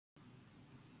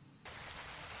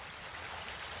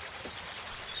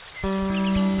Good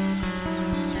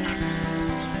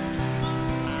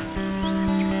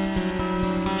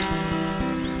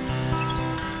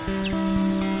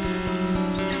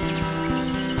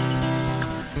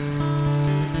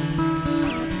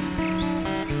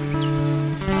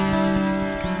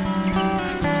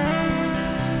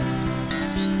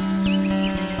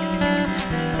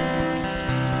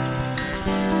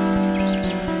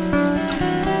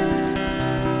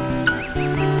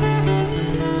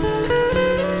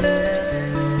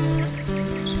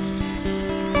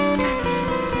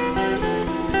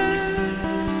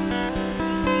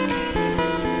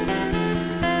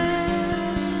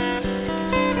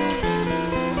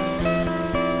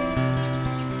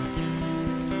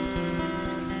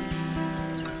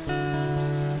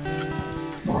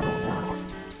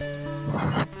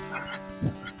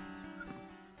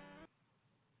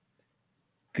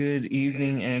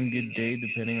evening and good day,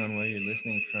 depending on where you're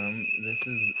listening from. This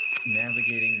is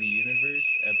Navigating the Universe,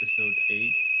 Episode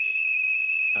 8,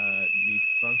 The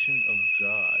Function of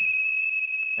God.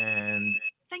 And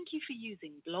thank you for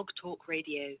using Blog Talk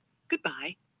Radio.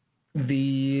 Goodbye.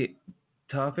 The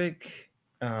topic,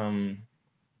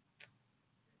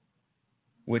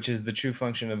 which is the true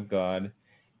function of God,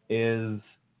 is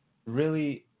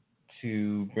really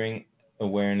to bring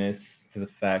awareness to the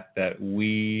fact that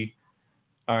we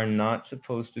are not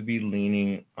supposed to be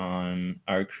leaning on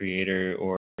our creator,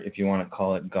 or if you want to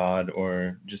call it God,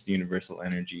 or just universal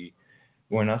energy.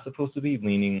 We're not supposed to be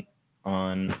leaning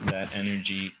on that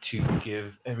energy to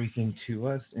give everything to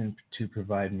us and to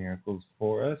provide miracles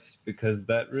for us, because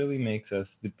that really makes us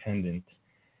dependent.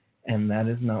 And that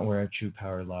is not where our true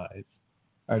power lies.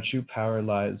 Our true power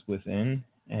lies within,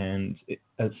 and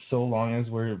so long as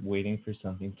we're waiting for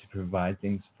something to provide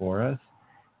things for us,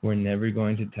 we're never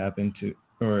going to tap into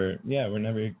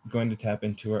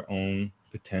our own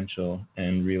potential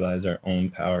and realize our own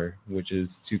power, which is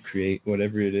to create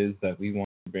whatever it is that we want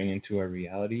to bring into our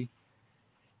reality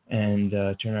and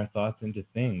turn our thoughts into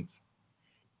things.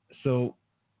 So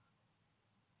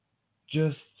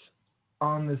just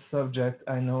on this subject,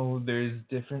 I know there's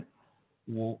different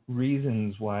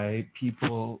reasons why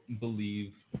people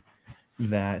believe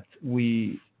that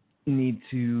we need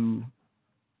to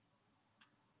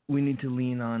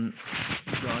lean on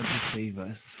God to save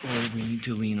us, or we need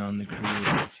to lean on the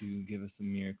Creator to give us a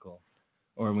miracle,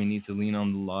 or we need to lean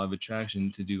on the law of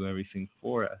attraction to do everything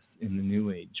for us in the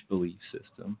New Age belief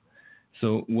system.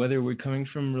 So whether we're coming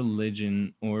from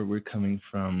religion or we're coming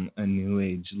from a New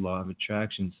Age law of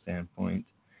attraction standpoint,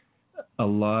 a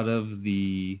lot of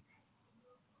the,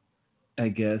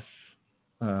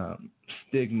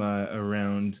 stigma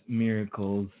around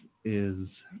miracles is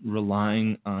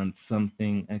relying on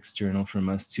something external from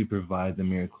us to provide the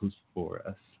miracles for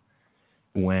us,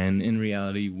 when in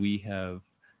reality we have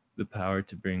the power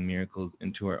to bring miracles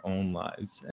into our own lives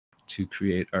and to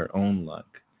create our own luck.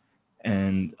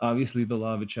 And obviously the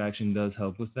law of attraction does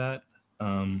help with that,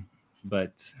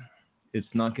 but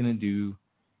it's not going to do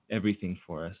everything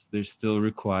for us. There still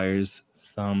requires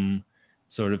some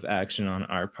sort of action on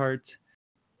our part.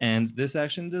 And this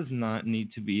action does not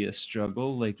need to be a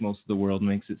struggle like most of the world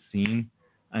makes it seem.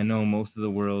 I know most of the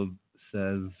world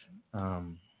says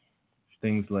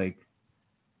things like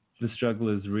the struggle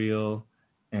is real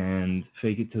and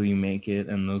fake it till you make it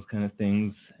and those kind of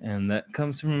things. And that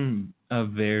comes from a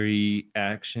very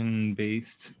action-based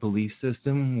belief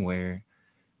system where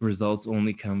results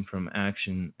only come from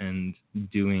action and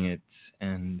doing it.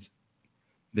 And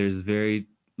there's very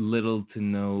little to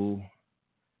no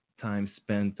time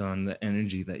spent on the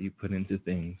energy that you put into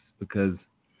things, because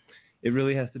it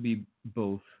really has to be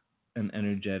both an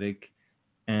energetic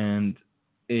and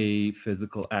a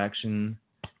physical action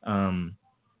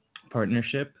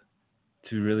partnership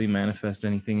to really manifest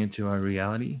anything into our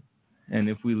reality. And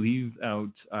if we leave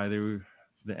out either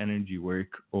the energy work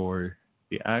or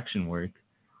the action work,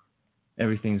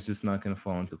 everything's just not going to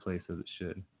fall into place as it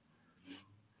should.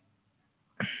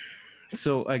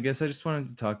 So I guess I just wanted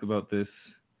to talk about this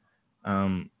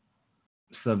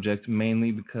subject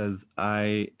mainly because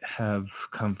I have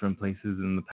come from places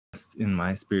in the past in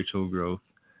my spiritual growth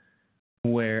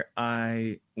where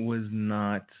I was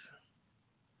not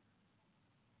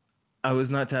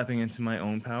tapping into my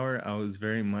own power. I was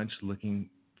very much looking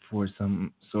for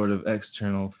some sort of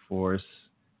external force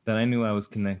that I knew I was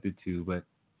connected to, but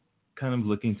kind of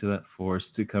looking to that force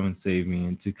to come and save me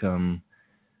and to come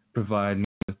provide me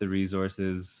with the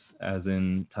resources, as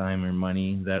in time or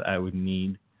money, that I would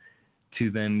need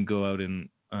to then go out and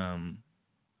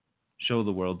show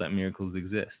the world that miracles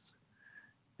exist.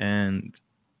 And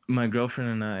my girlfriend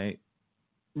and I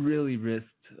really risked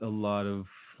a lot of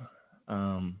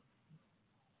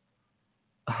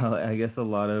I guess, a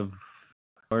lot of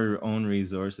our own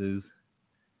resources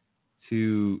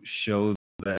to show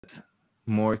that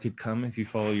more could come if you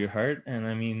follow your heart. And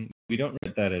I mean, we don't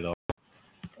regret that at all.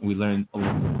 We learned a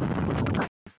lot.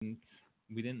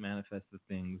 We didn't manifest the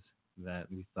things that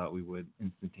we thought we would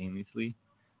instantaneously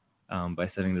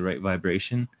by setting the right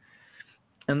vibration.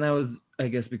 And that was, I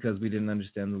guess, because we didn't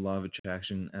understand the law of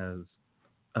attraction as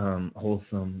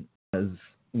wholesome as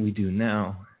we do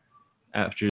now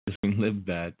after having lived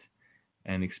that.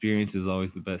 And experience is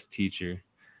always the best teacher.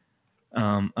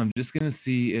 I'm just going to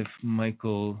see if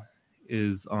Michael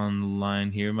is on the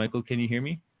line here. Michael, can you hear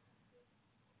me?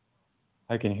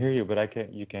 I can hear you, but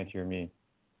you can't hear me.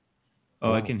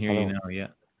 Oh, I can hear you now, yeah.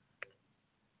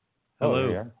 Hello. Hello.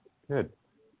 Oh, yeah. Good.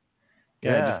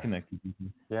 Yeah, I just connected.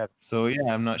 Yeah. So,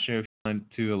 yeah, I'm not sure if you wanted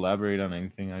to elaborate on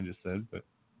anything I just said, but...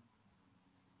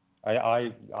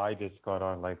 I just got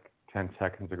on like 10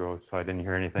 seconds ago, so I didn't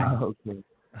hear anything.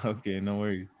 Okay, no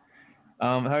worries.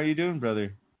 How are you doing,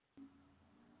 brother?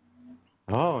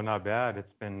 Oh, not bad.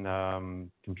 It's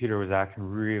been, computer was acting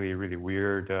really, really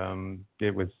weird.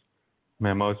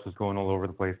 My mouse was going all over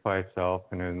the place by itself,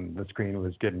 and then the screen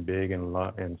was getting big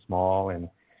and small, and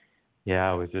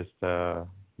yeah, it was just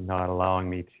not allowing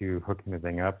me to hook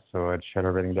anything up, so I'd shut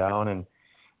everything down, and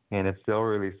it's still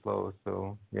really slow,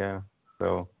 so yeah.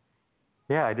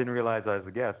 I didn't realize I was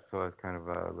a guest, so I was kind of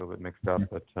a little bit mixed up,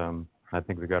 but I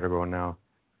think we got her going now.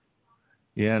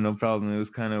 Yeah, no problem. It was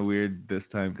kind of weird this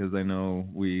time because I know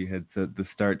we had set the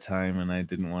start time and I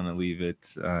didn't want to leave it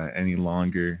any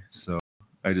longer. So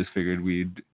I just figured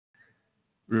we'd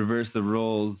reverse the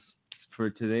roles for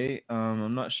today.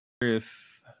 I'm not sure if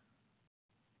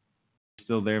you're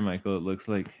still there, Michael. It looks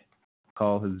like the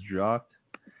call has dropped.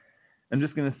 I'm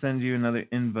just going to send you another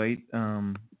invite.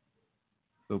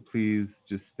 So please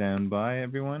just stand by,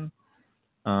 everyone.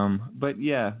 But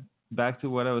yeah, back to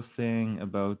what I was saying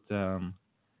about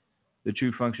the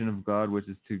true function of God, which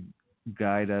is to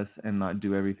guide us and not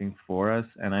do everything for us.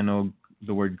 And I know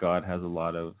the word God has a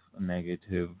lot of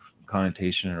negative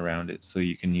connotation around it. So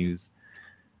you can use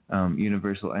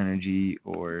universal energy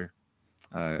or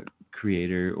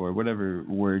creator or whatever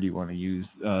word you want to use.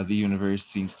 The universe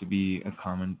seems to be a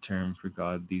common term for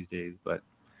God these days. But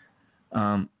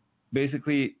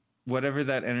basically, whatever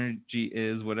that energy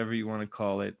is, whatever you want to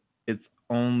call it, it's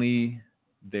only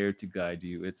there to guide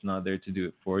you. It's not there to do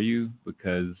it for you,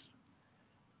 because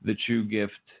the true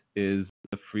gift is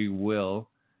the free will.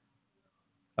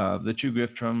 The true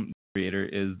gift from the Creator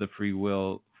is the free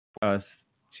will for us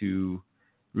to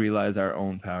realize our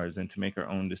own powers and to make our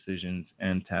own decisions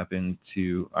and tap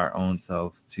into our own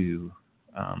self to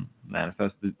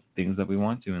manifest the things that we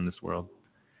want to in this world.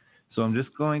 So I'm just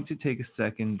going to take a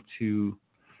second to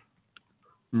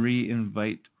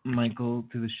re-invite Michael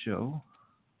to the show.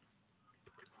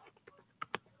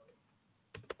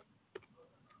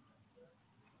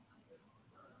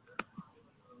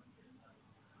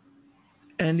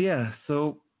 And yeah,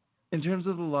 so in terms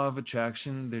of the law of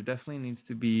attraction, there definitely needs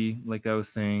to be, like I was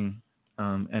saying,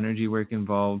 energy work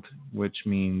involved, which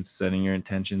means setting your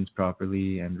intentions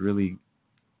properly and really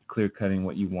clear-cutting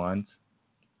what you want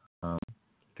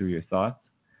through your thoughts.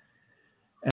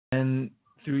 And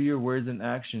through your words and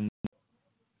actions,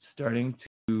 starting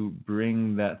to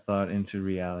bring that thought into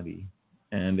reality.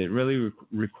 And it really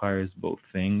requires both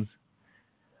things.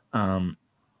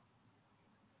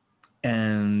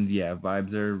 And yeah,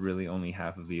 vibes are really only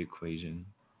half of the equation.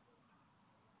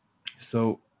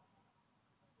 So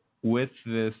with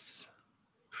this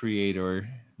creator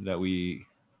that we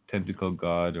tend to call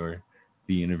God or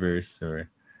the universe or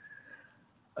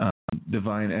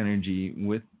divine energy,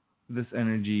 with this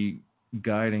energy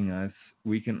guiding us,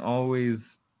 we can always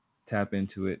tap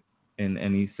into it in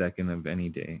any second of any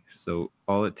day. So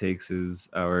all it takes is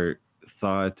our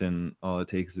thought, and all it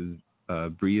takes is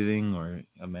breathing or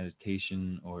a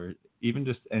meditation or even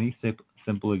just any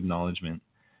simple acknowledgement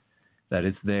that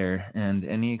it's there. And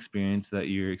any experience that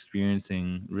you're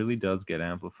experiencing really does get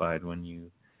amplified when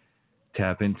you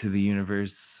tap into the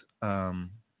universe,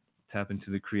 tap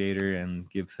into the Creator, and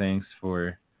give thanks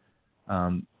for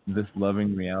this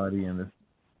loving reality and this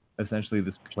essentially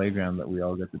this playground that we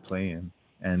all get to play in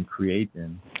and create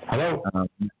in. Hello.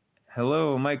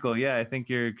 Hello, Michael. Yeah, I think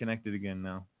you're connected again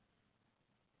now.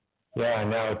 Yeah,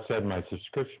 now it said my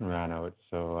subscription ran out,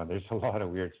 so there's a lot of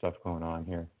weird stuff going on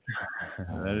here.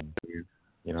 That is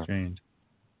weird. Strange.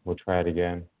 We'll try it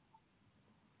again.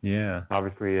 Yeah.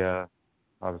 Obviously,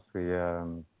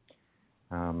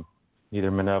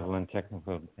 either malevolent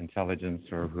technical intelligence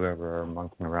or whoever are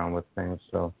monkeying around with things.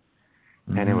 So,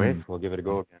 anyways, we'll give it a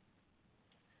go again.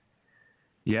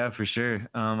 Yeah, for sure.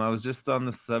 I was just on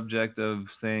the subject of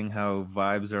saying how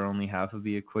vibes are only half of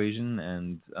the equation,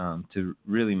 and to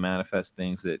really manifest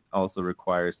things, it also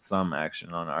requires some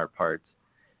action on our part.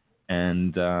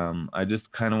 And I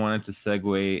just kind of wanted to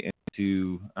segue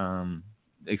into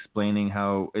explaining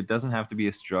how it doesn't have to be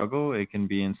a struggle, it can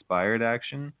be inspired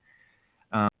action.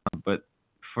 Um, but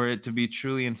for it to be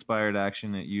truly inspired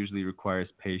action, it usually requires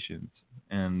patience.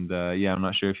 And yeah, I'm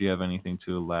not sure if you have anything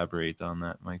to elaborate on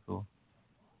that, Michael.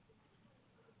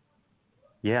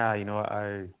 Yeah,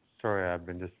 sorry, I've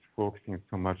been just focusing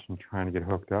so much on trying to get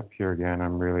hooked up here again.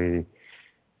 I'm really,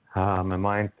 my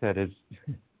mindset is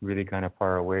really kind of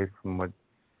far away from what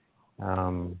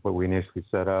we initially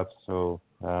set up. So,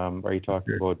 are you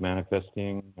talking Sure. about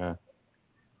manifesting?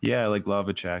 Yeah, like law of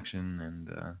attraction and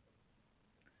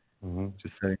Mhm.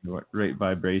 just setting the right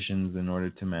vibrations in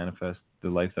order to manifest the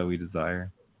life that we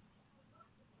desire.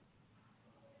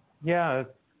 Yeah,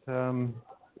 it's, um,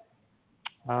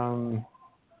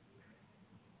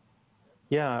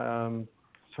 yeah,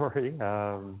 sorry.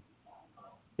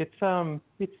 It's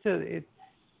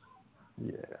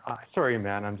yeah, sorry,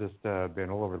 man. I'm just been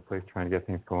all over the place trying to get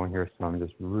things going here, so I'm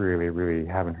just really, really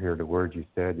haven't heard the words you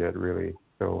said yet, really.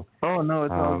 So, Oh no,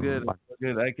 it's all good. um, It's all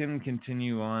good. I can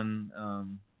continue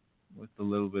on with the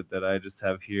little bit that I just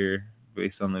have here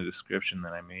based on the description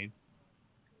that I made.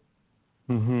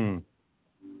 mhm,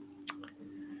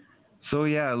 So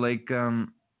yeah, like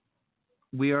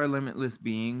we are limitless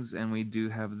beings, and we do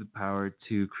have the power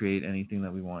to create anything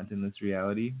that we want in this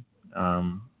reality.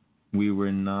 Um, we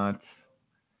were not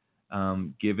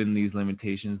given these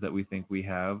limitations that we think we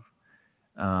have.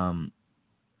 Um,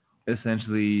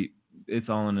 Essentially, it's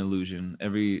all an illusion.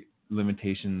 Every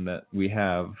limitation that we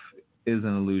have is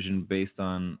an illusion based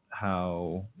on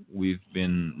how we've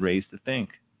been raised to think.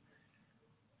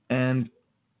 And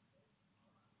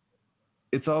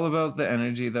it's all about the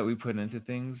energy that we put into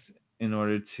things in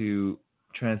order to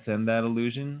transcend that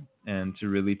illusion and to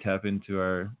really tap into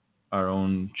our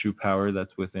own true power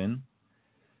that's within.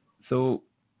 So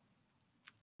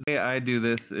the way I do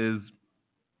this is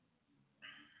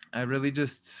I really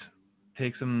just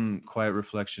take some quiet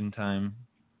reflection time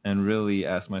and really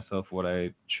ask myself what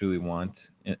I truly want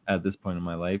at this point in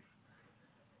my life.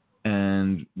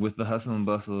 And with the hustle and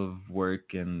bustle of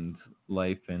work and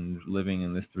life and living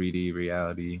in this 3D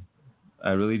reality,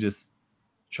 I really just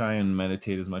try and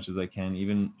meditate as much as I can,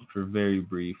 even for very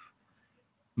brief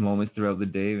moments throughout the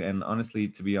day. And honestly,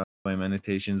 to be honest, my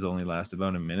meditations only last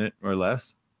about a minute or less.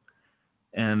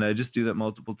 And I just do that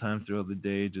multiple times throughout the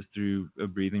day, just through a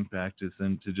breathing practice,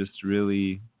 and to just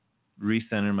really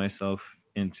recenter myself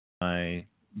into my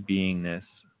beingness,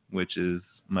 which is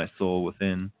my soul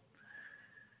within,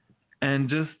 and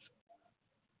just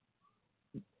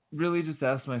really just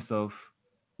ask myself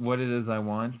what it is I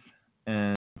want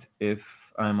and if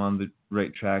I'm on the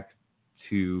right track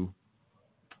to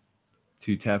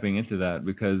tapping into that,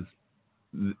 because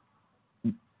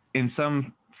in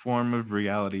some form of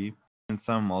reality, in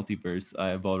some multiverse, I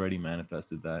have already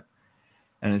manifested that.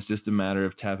 And it's just a matter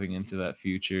of tapping into that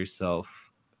future self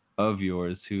of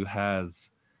yours who has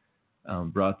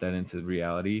brought that into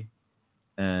reality,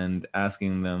 and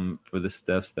asking them for the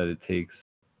steps that it takes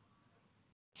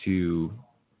to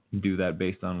do that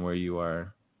based on where you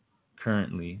are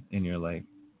currently in your life.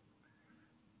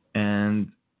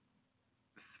 And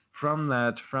from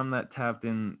that tapped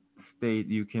in state,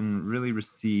 you can really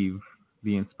receive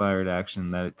the inspired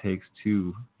action that it takes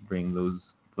to bring those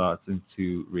thoughts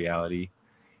into reality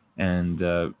and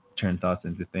turn thoughts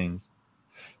into things.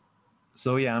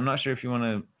 So yeah, I'm not sure if you want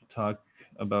to talk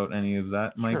about any of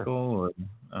that, sure. Michael,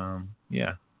 or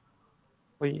yeah.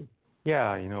 Well,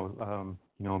 yeah,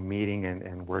 meeting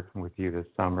and working with you this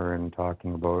summer and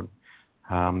talking about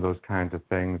those kinds of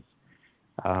things.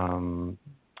 Um,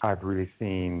 I've really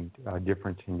seen a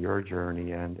difference in your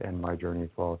journey and my journey as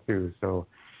well too. So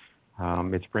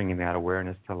it's bringing that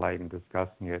awareness to light and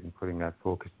discussing it and putting that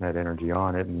focus and that energy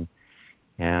on it, and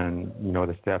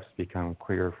the steps become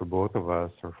clear for both of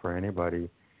us or for anybody.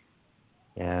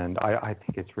 And I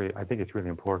think it's really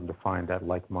important to find that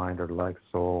like mind or like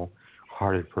soul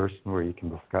hearted person where you can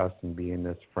discuss and be in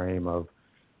this frame of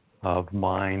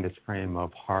mind, this frame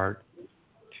of heart,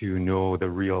 to know the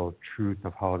real truth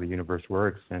of how the universe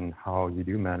works and how you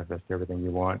do manifest everything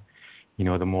you want.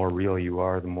 The more real you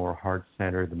are, the more heart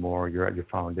centered, the more you're at your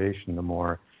foundation, the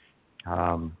more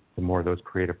those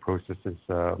creative processes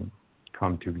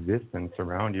come to existence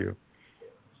around you.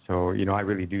 So, I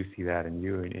really do see that in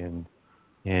you,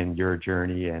 in your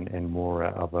journey, and more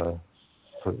of a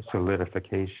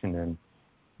solidification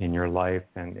in your life,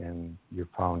 and your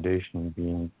foundation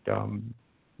being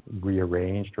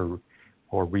rearranged or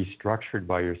or restructured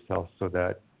by yourself so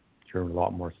that you're a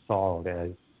lot more solid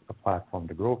as a platform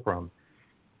to grow from.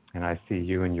 And I see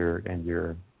you and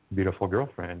your beautiful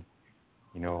girlfriend,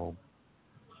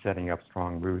 setting up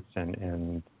strong roots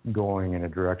and going in a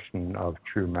direction of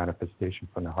true manifestation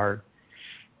from the heart.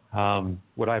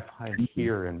 What I find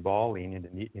here in Bali,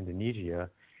 in Indonesia,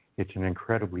 it's an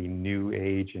incredibly new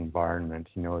age environment.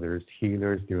 There's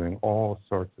healers doing all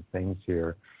sorts of things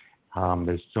here.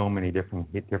 There's so many different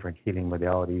healing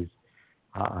modalities.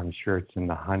 I'm sure it's in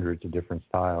the hundreds of different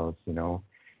styles,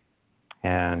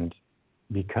 And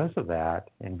because of that,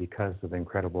 and because of the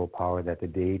incredible power that the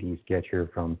deities get here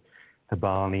from the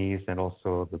Balinese and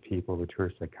also the people, the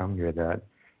tourists that come here, that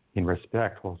in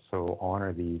respect also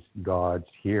honor these gods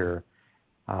here,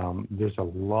 there's a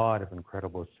lot of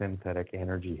incredible synthetic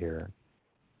energy here.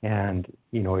 And,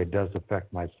 it does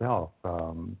affect myself,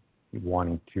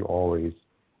 wanting to always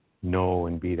know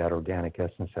and be that organic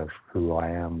essence of who I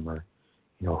am, or,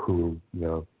 who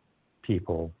the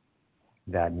people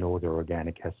that know their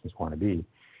organic essence want to be.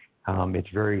 It's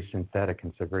very synthetic,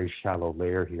 and it's a very shallow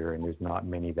layer here, and there's not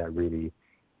many that really,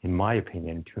 in my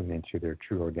opinion, tune into their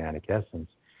true organic essence.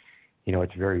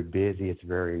 It's very busy, it's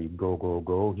very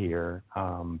go here,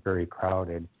 very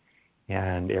crowded,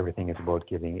 and everything is about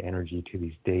giving energy to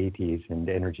these deities and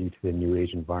energy to the New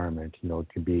Age environment,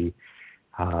 to be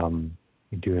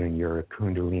doing your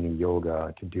Kundalini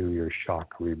yoga, to do your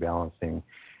chakra rebalancing,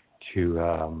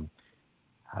 to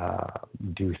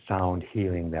do sound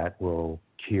healing that will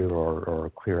cure or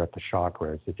clear up the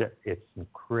chakras. It's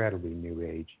incredibly New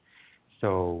Age.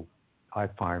 So I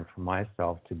find for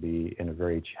myself to be in a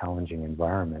very challenging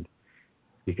environment,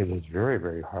 because it's very,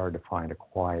 very hard to find a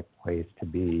quiet place to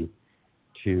be,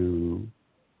 to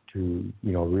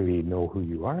really know who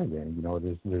you are again.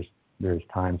 There's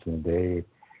times in the day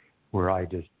where I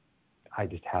just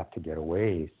have to get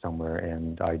away somewhere,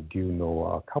 and I do know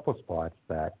a couple spots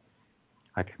that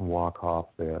I can walk off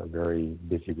a very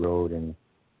busy road and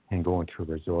go into a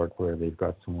resort where they've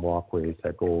got some walkways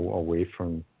that go away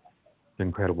from the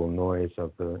incredible noise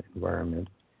of the environment,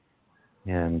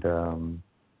 and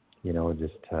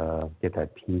just get that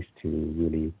peace to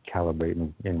really calibrate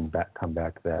and come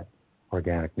back to that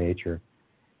organic nature.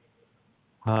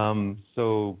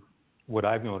 So what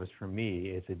I've noticed for me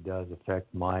is it does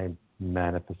affect my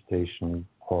manifestation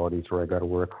qualities, where I got to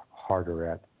work harder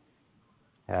at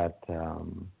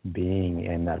being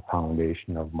in that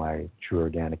foundation of my true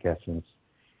organic essence.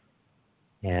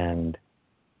 And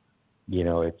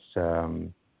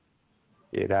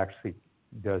it actually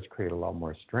does create a lot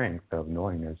more strength of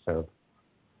knowingness of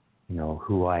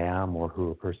who I am, or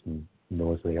who a person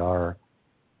knows they are,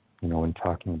 and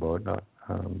talking about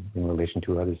in relation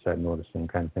to others that know the same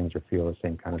kind of things or feel the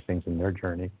same kind of things in their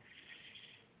journey.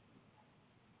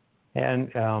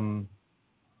 And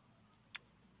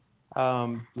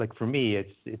like for me,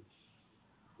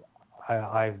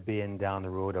 I've been down the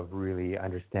road of really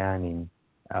understanding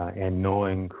and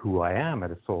knowing who I am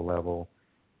at a soul level,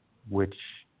 which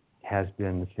has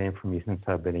been the same for me since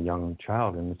I've been a young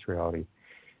child in this reality.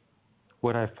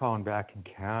 What I found back in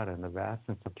Canada, and the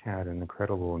vastness of Canada, and the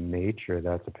incredible nature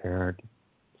that's apparent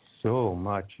so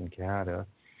much in Canada,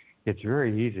 it's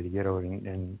very easy to get out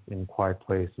in quiet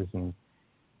places and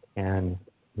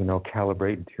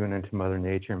calibrate and tune into Mother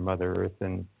Nature and Mother Earth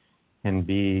and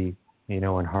be in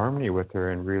harmony with her,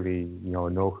 and really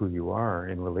know who you are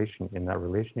in that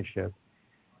relationship.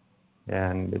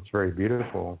 And it's very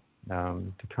beautiful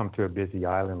to come to a busy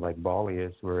island like Bali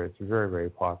is, where it's very, very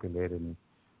populated, and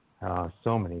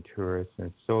so many tourists, and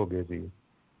it's so busy.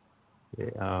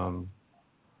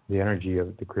 The energy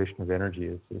of the creation of energy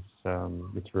is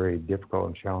it's very difficult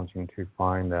and challenging to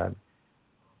find that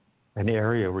an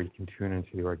area where you can tune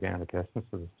into the organic essence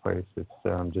of this place.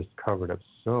 It's just covered up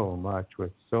so much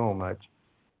with so much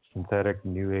synthetic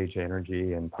New Age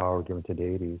energy and power given to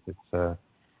deities.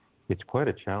 It's quite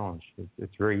a challenge.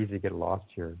 It's very easy to get lost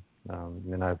here.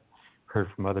 And I've heard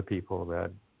from other people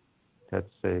that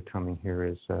say coming here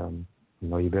is,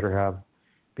 you better have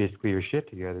basically your shit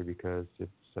together, because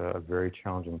it's a very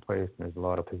challenging place. And there's a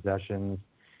lot of possessions.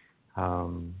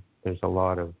 There's a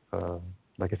lot of,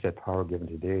 like I said, power given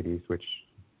to deities, which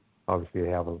obviously they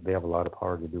have a lot of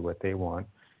power to do what they want,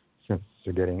 since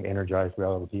they're getting energized by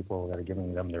other people that are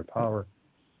giving them their power.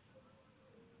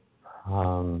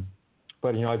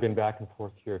 But I've been back and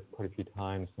forth here quite a few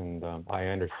times, and I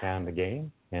understand the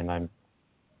game, and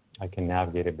I can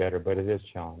navigate it better. But it is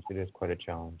a challenge. It is quite a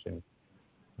challenge,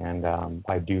 and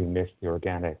I do miss the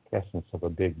organic essence of a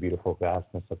big, beautiful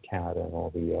vastness of Canada and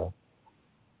all the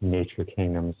nature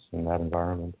kingdoms in that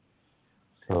environment.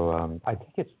 So I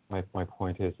think it's my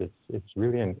point is it's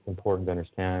really important to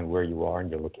understand where you are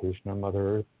and your location on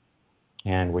Mother Earth.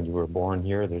 And when you were born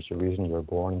here, there's a reason you were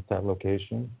born at that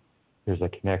location. There's a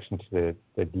connection to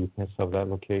the deepness of that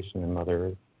location in Mother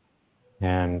Earth.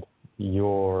 And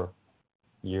your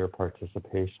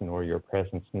participation or your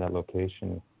presence in that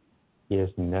location is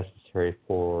necessary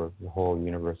for the whole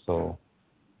universal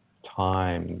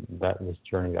time, this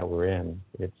journey that we're in.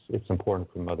 It's important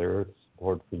for Mother Earth, it's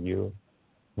important for you,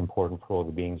 important for all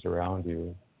the beings around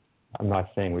you. I'm not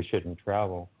saying we shouldn't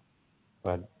travel,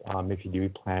 but if you do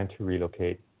plan to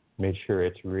relocate, make sure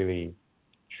it's really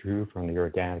true from the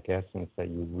organic essence, that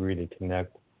you really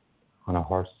connect on a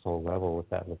heart soul level with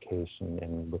that location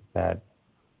and with that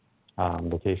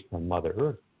location of Mother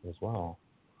Earth as well.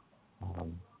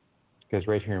 Because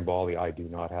right here in Bali, I do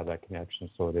not have that connection,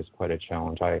 so it is quite a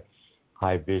challenge.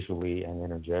 I visually and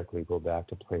energetically go back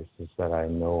to places that I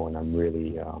know, and I'm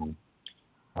really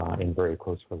in very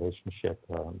close relationship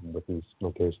with these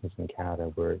locations in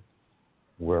Canada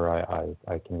where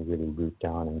I can really root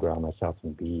down and ground myself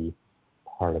and be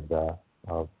part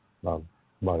of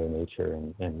Mother Nature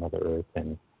and Mother Earth,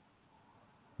 and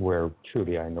where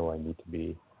truly I know I need to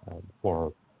be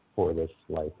for this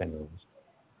life anyways.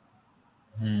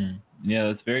 Yeah,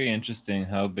 that's very interesting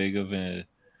how big of a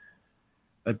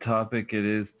topic it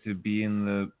is to be in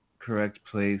the correct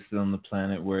place on the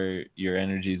planet where your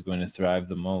energy is going to thrive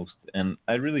the most. And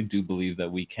I really do believe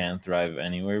that we can thrive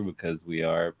anywhere because we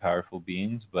are powerful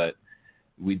beings, but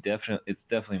it's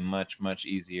definitely much, much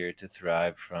easier to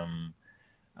thrive from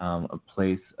a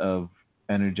place of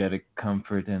energetic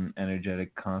comfort and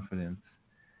energetic confidence.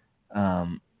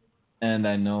 And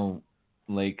I know,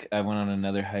 like, I went on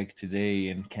another hike today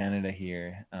in Canada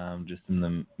here, just in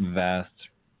the vast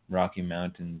Rocky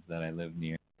Mountains that I live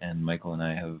near. And Michael and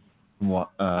I have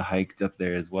hiked up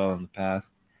there as well in the past.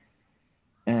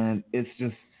 And it's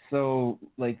just so,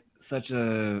 like, such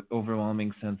a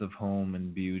overwhelming sense of home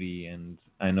and beauty. And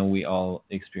I know we all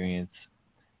experience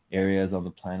areas on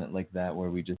the planet like that where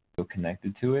we just feel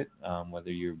connected to it,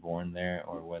 whether you're born there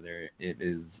or whether it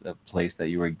is a place that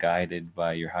you were guided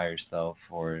by your higher self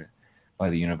or by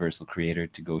the universal creator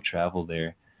to go travel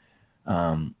there.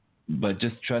 But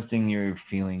just trusting your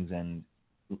feelings and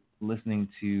listening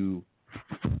to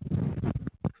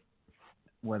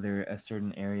whether a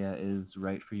certain area is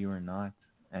right for you or not.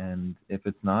 And if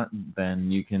it's not, then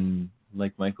you can,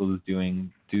 like Michael is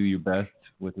doing, do your best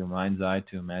with your mind's eye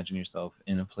to imagine yourself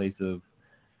in a place of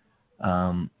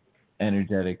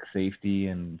energetic safety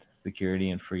and security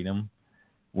and freedom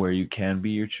where you can be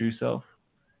your true self.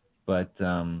 But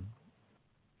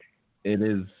it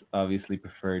is obviously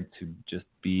preferred to just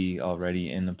be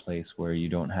already in a place where you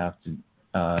don't have to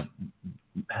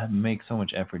make so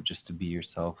much effort just to be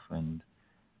yourself and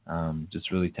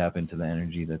just really tap into the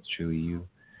energy that's truly you.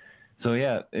 So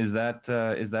yeah, is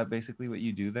that basically what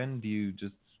you do then? Do you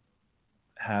just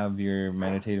have your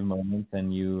meditative moments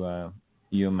and you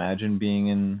imagine being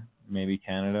in maybe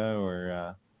Canada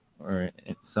or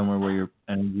somewhere where your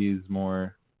energy is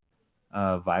more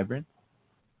vibrant?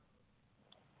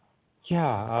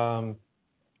 Yeah,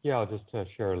 I'll just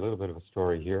share a little bit of a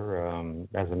story here.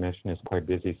 As I mentioned, it's quite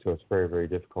busy, so it's very, very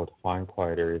difficult to find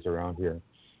quiet areas around here.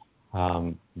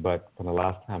 But from the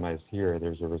last time I was here,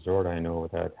 there's a resort I know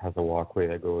that has a walkway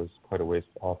that goes quite a ways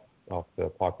off the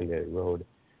populated road.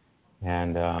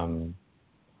 And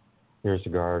there's a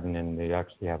garden, and they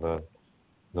actually have a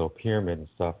little pyramid and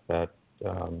stuff that,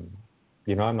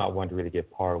 I'm not one to really get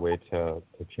far away to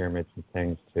pyramids and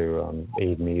things to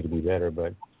aid me to be better,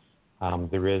 but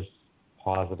there is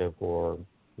positive or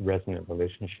resonant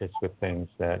relationships with things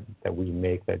that we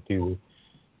make that do,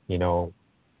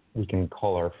 we can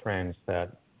call our friends,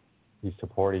 that we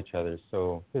support each other.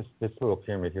 So this little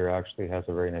pyramid here actually has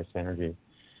a very nice energy.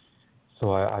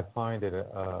 So I find it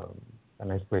a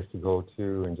nice place to go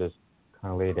to and just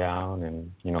kind of lay down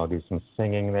and, do some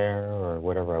singing there or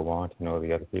whatever I want.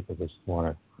 The other people just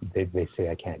want to, they say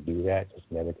I can't do that,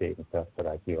 just meditate and stuff, but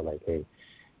I feel like, hey,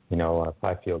 if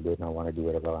I feel good and I want to do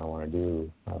whatever I want to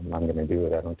do, I'm going to do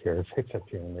it. I don't care if it's a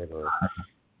pyramid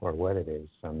or what it is.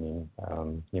 I mean,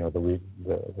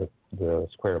 the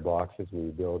square boxes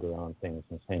we build around things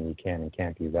and saying you can and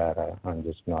can't do that, I'm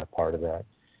just not part of that.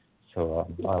 So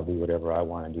I'll do whatever I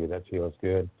want to do that feels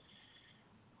good.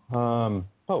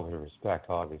 With respect,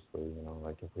 obviously,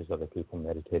 like if there's other people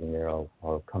meditating there,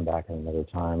 I'll come back at another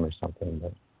time or something.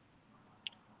 But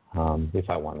if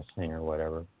I want to sing or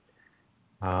whatever.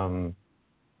 So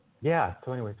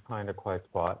anyways, find a quiet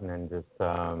spot and then just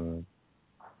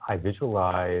I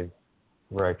visualize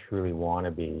where I truly want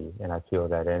to be, and I feel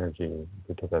that energy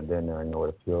because I've been there and know what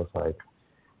it feels like.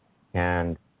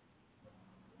 and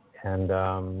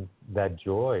that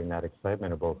joy and that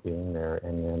excitement about being there.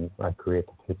 And then I create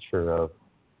the picture of,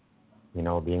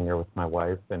 being there with my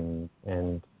wife and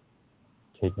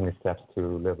taking the steps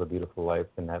to live a beautiful life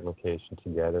in that location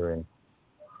together,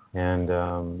 and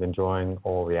enjoying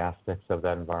all the aspects of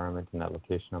that environment and that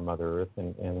location on Mother Earth,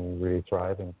 and really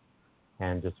thriving,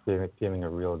 and just feeling a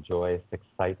real joyous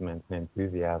excitement and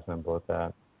enthusiasm about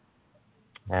that.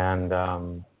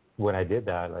 And when I did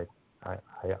that, like I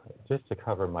just to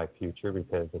cover my future,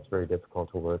 because it's very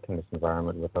difficult to work in this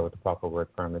environment without the proper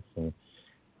work permits and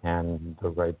the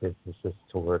right businesses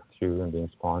to work through and being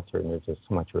sponsored, and there's just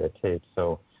so much red tape.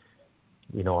 So,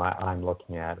 I'm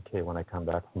looking at, okay, when I come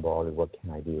back from Bali, what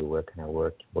can I do? Where can I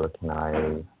work? Where can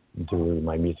I do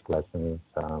my music lessons?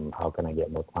 How can I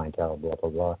get more clientele? Blah, blah,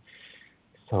 blah.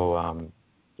 So,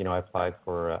 I applied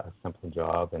for a simple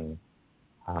job and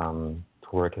to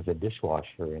work as a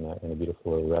dishwasher in a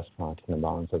beautiful little restaurant in the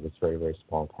mountains of this very, very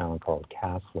small town called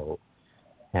Caslow.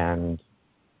 And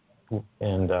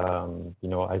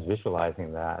I was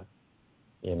visualizing that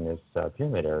in this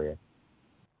pyramid area.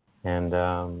 And,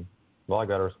 I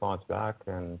got a response back,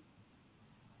 and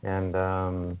that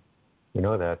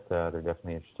they're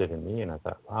definitely interested in me. And I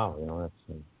thought, wow, that's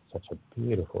such a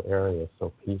beautiful area. It's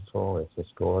so peaceful. It's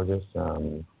just gorgeous.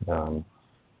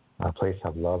 A place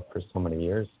I've loved for so many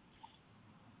years.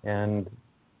 And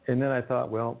then I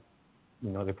thought, well,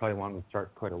 they probably want me to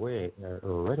start right away.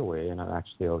 And I'm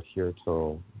actually out here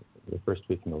till the first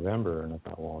week in November. And I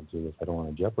thought, well, geez, I don't want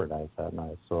to jeopardize that.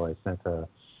 So I sent a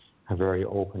very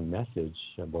open message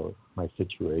about my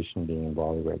situation being in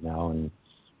Bali right now,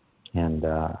 and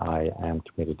I am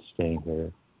committed to staying here,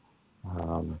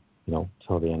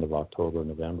 till the end of October,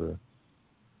 November.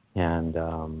 And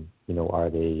are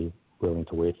they willing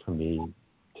to wait for me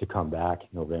to come back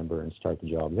in November and start the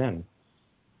job then?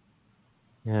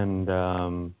 And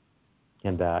that,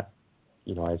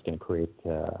 I was going to create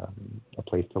a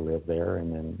place to live there,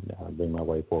 and then bring my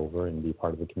wife over and be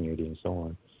part of the community and so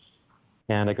on.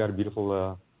 And I got a beautiful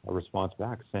a response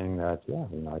back saying that, yeah,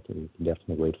 I can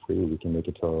definitely wait for you. We can make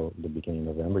it till the beginning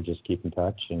of November. Just keep in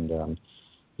touch. And,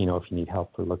 if you need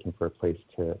help for looking for a place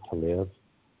to live,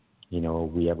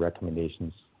 we have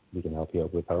recommendations we can help you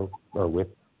out with,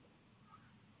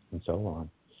 and so on.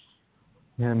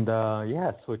 And,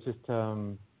 so it's just,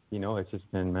 it's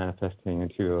just been manifesting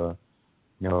into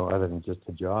other than just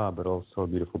a job, but also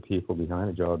beautiful people behind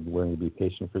a job willing to be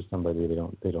patient for somebody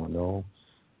they don't know.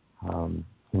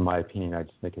 In my opinion, I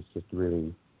just think it's just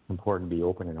really important to be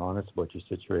open and honest about your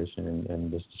situation,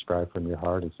 and just describe from your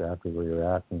heart exactly where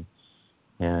you're at,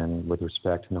 and with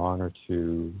respect and honor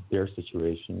to their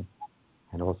situation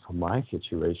and also my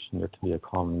situation, there can be a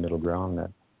common middle ground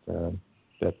that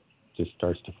just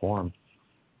starts to form.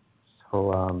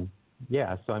 So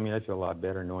I feel a lot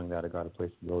better knowing that I got a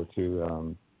place to go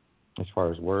to, as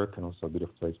far as work, and also a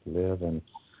beautiful place to live, and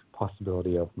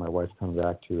possibility of my wife coming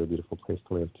back to a beautiful place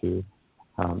to live too,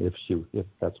 if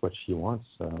that's what she wants.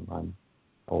 I'm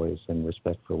always in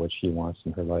respect for what she wants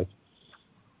in her life.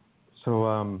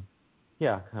 So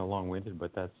kind of long-winded,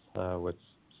 but that's what's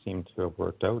seemed to have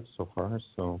worked out so far.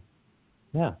 So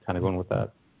kind of going with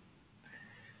that.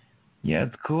 Yeah,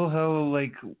 it's cool how,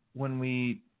 like, when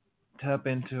we tap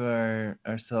into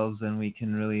ourselves and we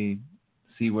can really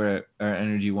see where our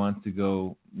energy wants to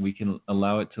go, we can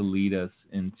allow it to lead us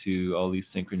into all these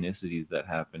synchronicities that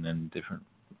happen in different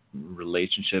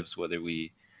relationships, whether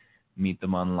we meet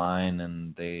them online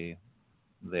and they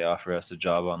offer us a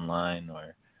job online,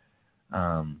 or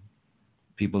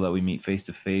people that we meet face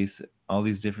to face, all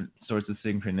these different sorts of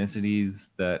synchronicities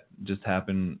that just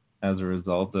happen as a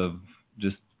result of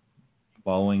just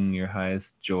following your highest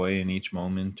joy in each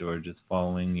moment, or just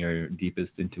following your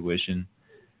deepest intuition,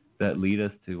 that lead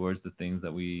us towards the things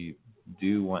that we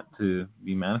do want to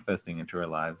be manifesting into our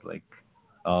lives. Like,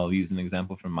 I'll use an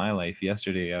example from my life.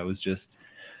 Yesterday, I was just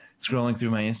scrolling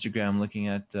through my Instagram looking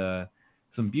at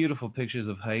some beautiful pictures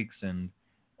of hikes, and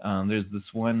there's this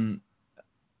one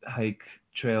hike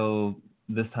trail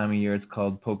this time of year. It's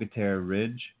called Pocatera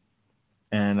Ridge,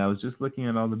 and I was just looking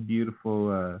at all the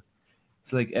beautiful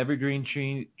it's like evergreen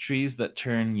trees that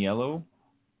turn yellow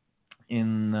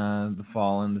in the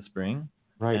fall and the spring.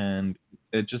 Right. And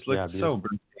it just looked so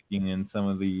breathtaking in some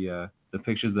of the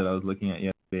pictures that I was looking at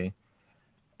yesterday.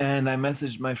 And I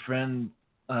messaged my friend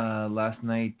last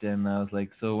night, and I was like,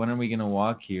 so when are we going to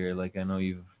walk here? Like, I know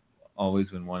you've always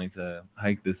been wanting to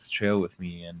hike this trail with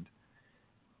me. And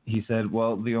he said,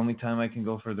 well, the only time I can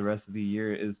go for the rest of the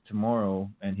year is tomorrow.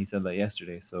 And he said that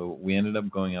yesterday. So we ended up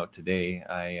going out today.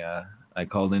 I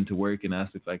called into work and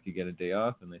asked if I could get a day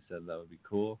off, and they said that would be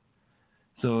cool.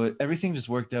 So everything just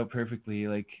worked out perfectly.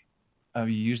 Like I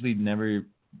usually never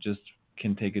just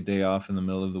can take a day off in the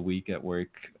middle of the week at work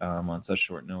on such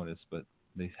short notice, but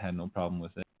they had no problem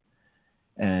with it.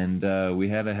 And we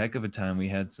had a heck of a time. We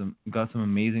had got some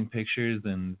amazing pictures,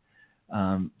 and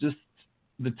just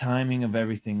the timing of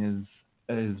everything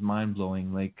is mind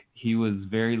blowing. Like he was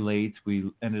very late.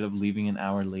 We ended up leaving an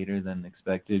hour later than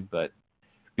expected, but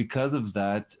because of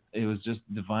that, it was just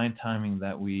divine timing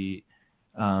that we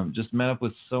just met up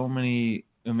with so many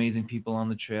amazing people on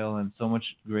the trail and so much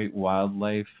great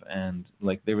wildlife. And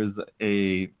like there was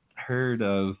a herd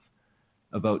of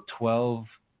about 12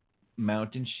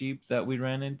 mountain sheep that we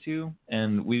ran into,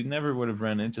 and we never would have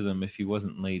run into them if he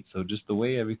wasn't late. So just the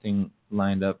way everything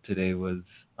lined up today was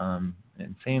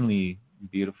insanely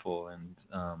beautiful, and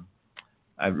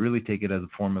I really take it as a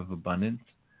form of abundance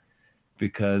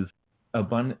because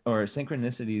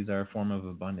synchronicities are a form of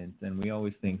abundance, and we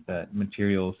always think that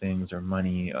material things or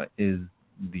money is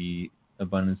the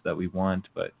abundance that we want,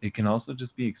 but it can also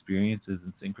just be experiences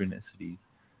and synchronicities,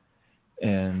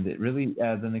 and it really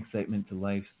adds an excitement to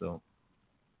life. So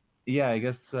yeah, I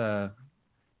guess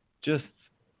just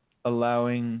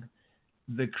allowing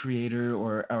the creator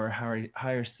or our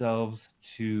higher selves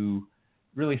to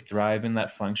really thrive in that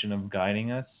function of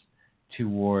guiding us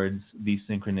towards these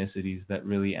synchronicities that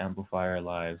really amplify our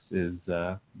lives is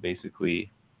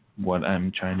basically what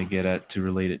I'm trying to get at to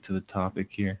relate it to the topic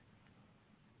here.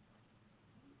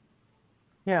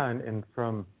 Yeah, and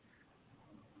from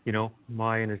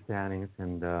my understandings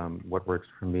and what works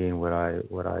for me and what I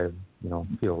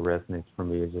feel resonates for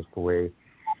me is just the way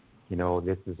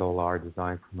this is all our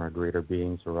design from our greater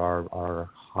beings or our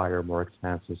higher, more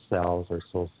expansive selves, our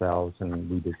soul selves, and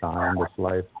we design this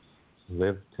life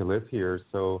to live here.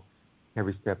 So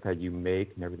every step that you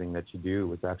make and everything that you do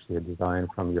was actually a design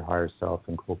from your higher self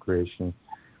in co-creation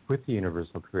with the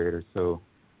universal creator. So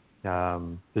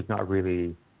there's not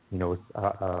really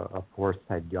a force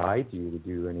that guides you to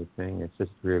do anything. It's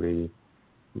just really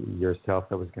yourself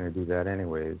that was going to do that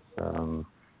anyways.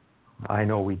 I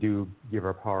know we do give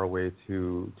our power away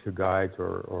to guides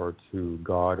or to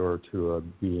God or to a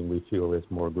being we feel is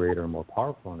more greater and more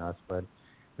powerful than us, but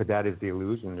that is the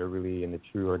illusion. There really, in the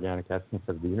true organic essence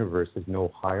of the universe, is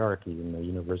no hierarchy. In the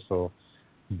universal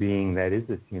being that is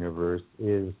this universe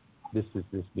is this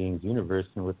being's universe,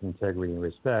 and with integrity and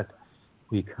respect,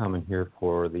 we come in here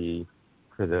for the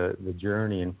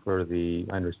journey and for the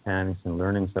understandings and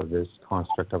learnings of this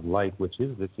construct of light, which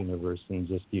is this universe and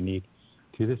just unique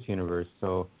to this universe.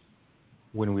 So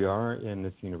when we are in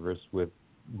this universe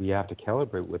we have to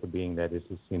calibrate with a being that is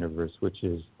this universe, which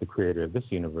is the creator of this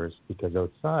universe, because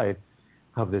outside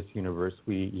of this universe,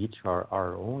 we each are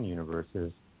our own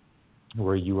universes,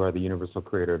 where you are the universal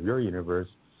creator of your universe,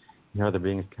 and other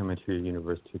beings come into your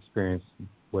universe to experience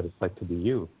what it's like to be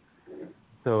you.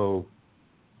 So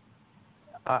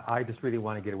I just really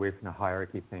want to get away from the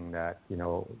hierarchy thing that,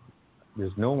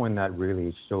 there's no one that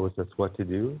really shows us what to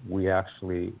do. We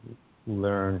actually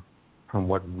learn from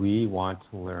what we want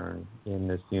to learn in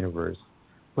this universe,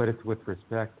 but it's with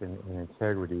respect and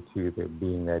integrity to the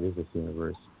being that is this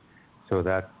universe. So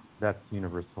that's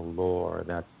universal law.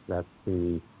 That's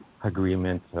the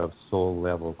agreement of soul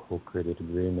level co-created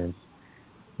agreements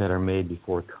that are made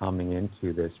before coming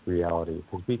into this reality,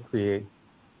 because we create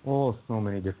so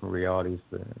many different realities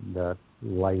that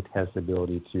light has the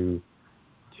ability to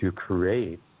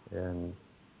create, and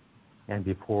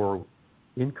before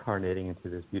incarnating into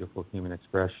this beautiful human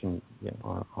expression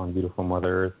on beautiful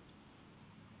Mother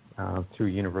Earth, through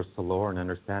universal law and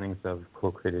understandings of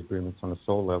co-created agreements on a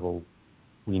soul level,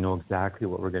 we know exactly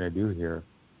what we're going to do here.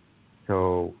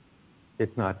 So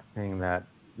it's not saying that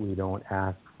we don't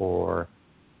ask for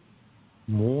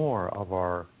more of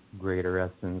our greater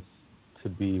essence to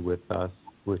be with us,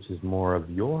 which is more of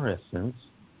your essence,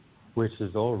 which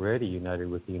is already united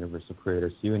with the universal creator.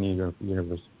 So you and your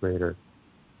universal creator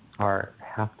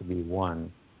have to be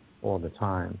one all the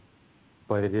time.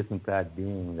 But it isn't that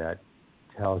being that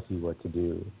tells you what to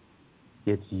do.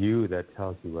 It's you that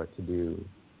tells you what to do,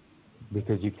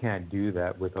 because you can't do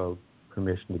that without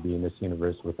permission to be in this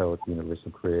universe, without the universal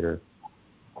creator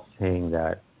saying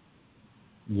that,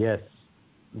 yes,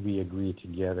 we agree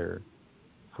together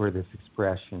for this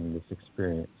expression, this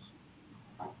experience.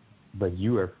 But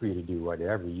you are free to do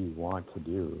whatever you want to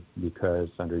do, because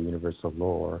under universal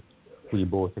law, we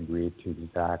both agreed to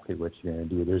exactly what you're going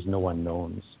to do. There's no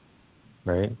unknowns,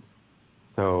 right?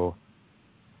 So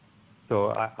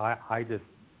I just,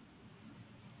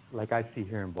 like I see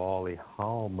here in Bali,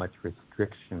 how much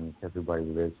restrictions everybody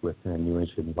lives with in a New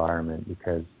Age environment,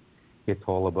 because it's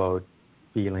all about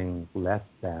feeling less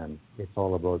than. It's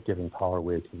all about giving power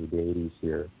away to the deities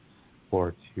here,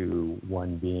 or to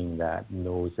one being that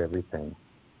knows everything.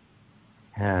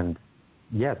 And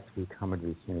yes, we come into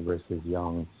this universe as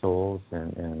young souls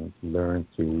and learn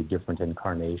through different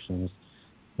incarnations,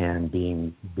 and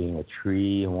being a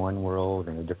tree in one world,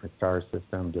 in a different star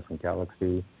system, different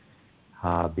galaxy,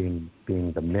 being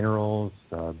the minerals,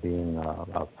 being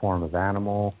a form of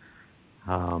animal,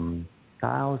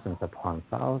 thousands upon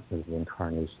thousands of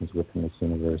incarnations within this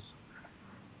universe.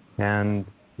 And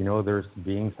there's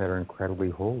beings that are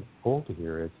incredibly old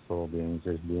here as soul beings.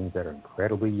 There's beings that are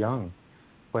incredibly young,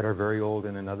 but are very old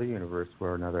in another universe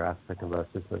where another aspect of us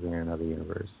is living in another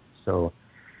universe. So,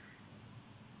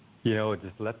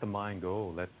 just let the mind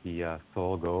go, let the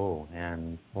soul go,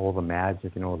 and all the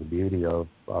magic and all the beauty of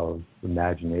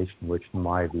imagination, which in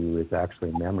my view is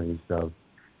actually memories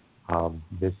of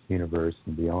this universe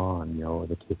and beyond,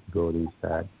 the capabilities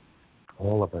that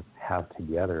all of us have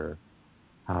together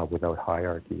without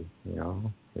hierarchy,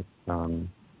 It's, how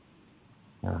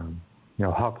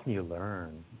can you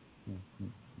learn,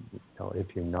 if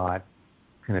you're not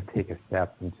going to take a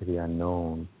step into the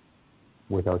unknown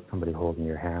without somebody holding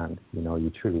your hand?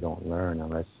 You truly don't learn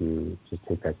unless you just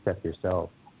take that step yourself.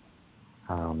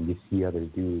 You see others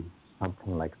do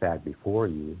something like that before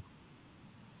you,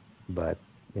 but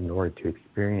in order to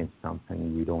experience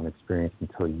something, you don't experience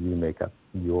until you make up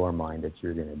your mind that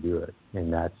you're going to do it.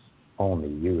 And that's only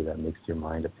you that makes your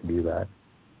mind up to do that.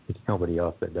 It's nobody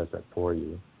else that does that for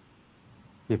you.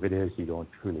 If it is, you don't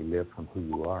truly live from who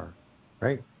you are,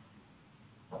 right?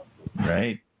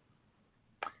 Right.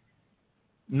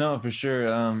 No, for sure.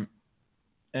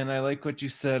 And I like what you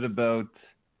said about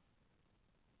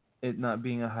it not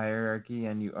being a hierarchy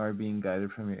and you are being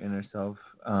guided from your inner self.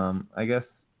 I guess,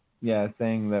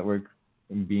 saying that we're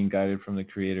being guided from the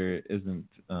Creator isn't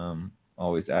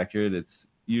always accurate. It's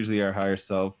usually our higher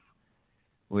self,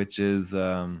 which is,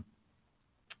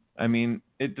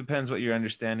 it depends what your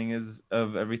understanding is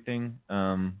of everything.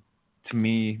 To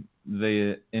me,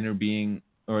 the inner being,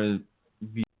 or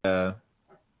the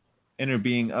inner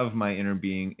being of my inner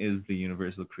being, is the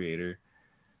universal Creator,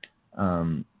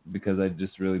 because I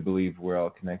just really believe we're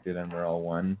all connected and we're all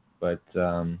one. But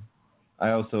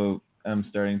I also am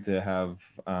starting to have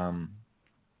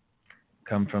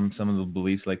come from some of the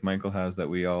beliefs like Michael has, that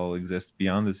we all exist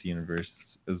beyond this universe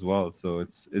as well. So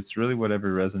it's really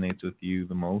whatever resonates with you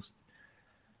the most.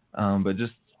 But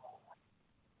just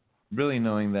really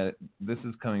knowing that this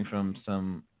is coming from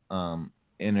some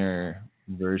inner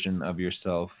version of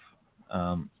yourself,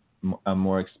 a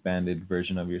more expanded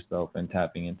version of yourself, and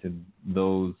tapping into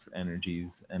those energies,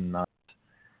 and not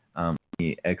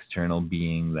the external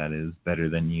being that is better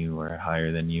than you or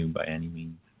higher than you by any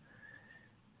means.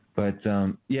 But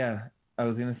I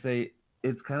was going to say,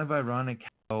 it's kind of ironic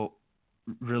how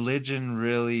religion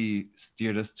really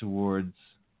steered us towards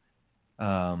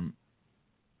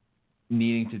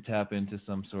needing to tap into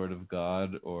some sort of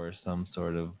God or some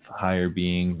sort of higher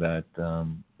being that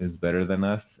is better than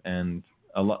us, and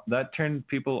a lot that turned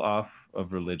people off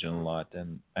of religion a lot.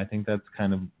 And I think that's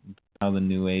kind of how the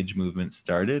New Age movement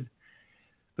started.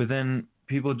 But then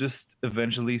people just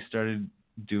eventually started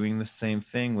doing the same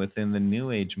thing within the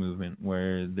New Age movement,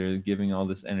 where they're giving all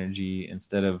this energy,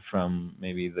 instead of from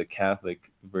maybe the Catholic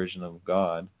version of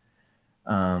God,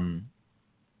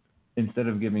 instead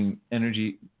of giving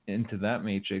energy into that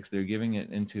matrix, they're giving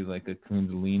it into like a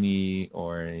Kundalini,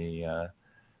 or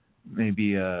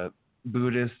maybe a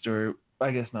Buddhist, or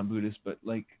I guess not Buddhist, but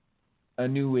like a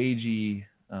New Agey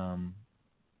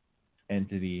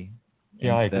entity.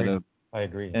 Yeah, I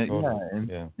agree.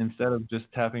 Totally. Instead of just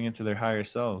tapping into their higher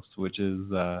selves, which is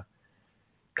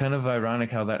kind of ironic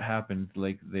how that happened.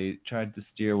 Like, they tried to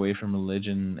steer away from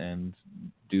religion and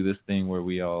do this thing where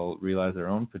we all realize our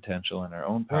own potential and our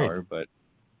own power, right.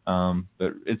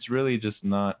 But it's really just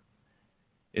not.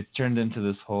 It's turned into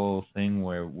this whole thing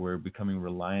where we're becoming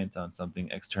reliant on something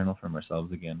external from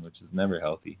ourselves again, which is never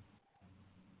healthy.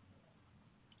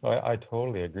 I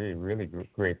totally agree. Really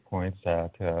great points.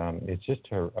 That it's just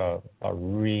a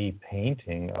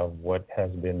repainting of what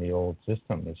has been the old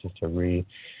system. It's just a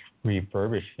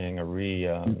refurbishing, a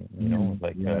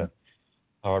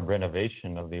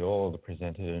renovation of the old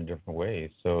presented in different ways.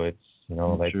 So it's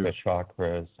like the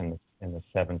chakras and the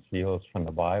seven seals from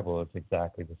the Bible is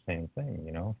exactly the same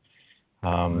thing.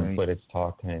 Right. But it's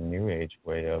talked in a New Age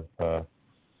way of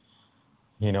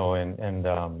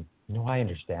I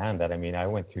understand that. I mean, I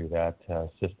went through that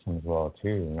system as well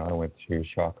too. I went through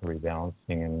chakra rebalancing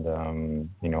and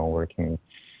working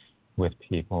with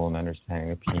people and understanding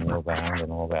the pineal gland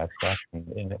and all that stuff.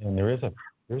 And there is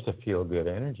there's a feel-good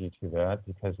energy to that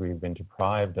because we've been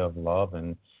deprived of love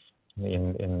and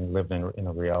lived in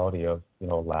a reality of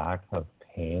lack, of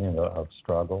pain, and of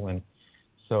struggle, and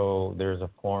so there's a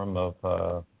form of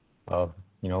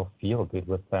feel good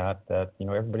with that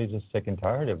everybody's just sick and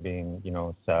tired of being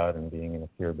sad and being in a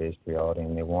fear-based reality,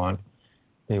 and they want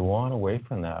away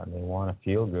from that, and they want to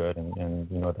feel good, and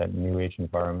that new age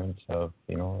environment of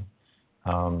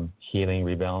healing,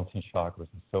 rebalancing chakras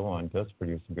and so on does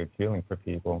produce a good feeling for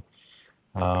people.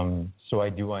 So I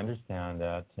do understand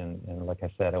that, and like I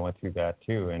said, I went through that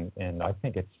too, and I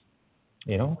think it's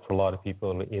for a lot of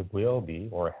people it will be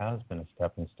or has been a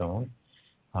stepping stone.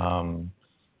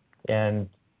 And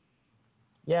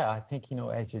yeah, I think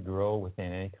as you grow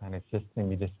within any kind of system,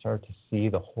 you just start to see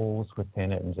the holes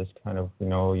within it, and just kind of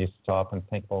you stop and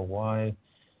think, well, why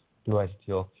do I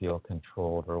still feel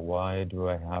controlled, or why do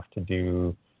I have to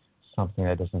do something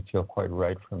that doesn't feel quite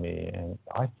right for me? And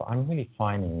I'm really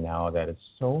finding now that it's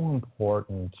so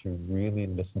important to really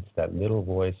listen to that little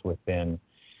voice within.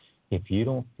 If you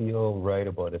don't feel right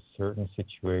about a certain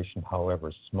situation,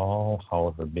 however small,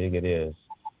 however big it is,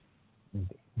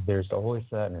 there's always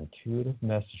that intuitive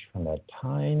message from that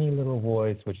tiny little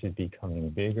voice, which is becoming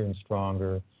bigger and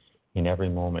stronger in every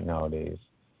moment nowadays.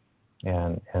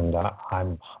 And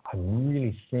I'm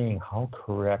really seeing how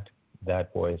correct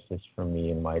that voice is for me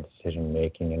in my decision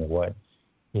making and what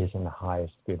is in the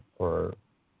highest good for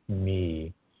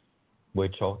me,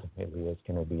 which ultimately is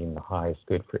going to be in the highest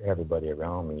good for everybody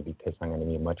around me, because I'm going to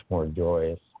be much more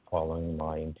joyous following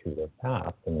my intuitive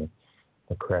path and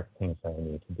the correct things I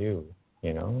need to do.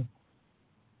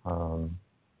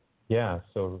 Yeah,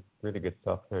 so really good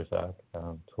stuff there, Zach.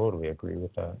 Totally agree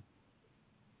with that.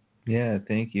 Yeah,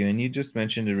 thank you. And you just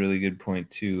mentioned a really good point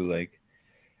too. Like,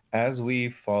 as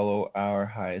we follow our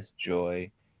highest joy,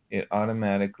 it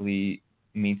automatically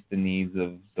meets the needs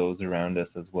of those around us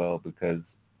as well, because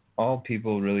all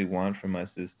people really want from us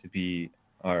is to be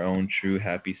our own true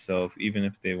happy self, even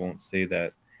if they won't say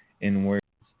that in words.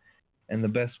 And the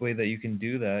best way that you can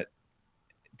do that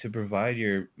to provide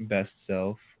your best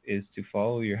self is to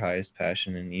follow your highest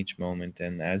passion in each moment.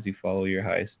 And as you follow your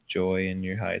highest joy and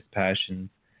your highest passions,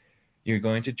 you're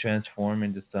going to transform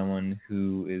into someone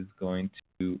who is going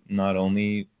to not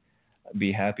only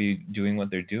be happy doing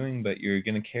what they're doing, but you're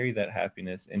going to carry that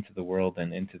happiness into the world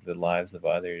and into the lives of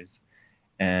others.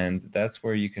 And that's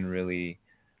where you can really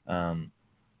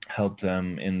help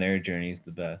them in their journeys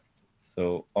the best.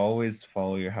 So always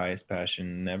follow your highest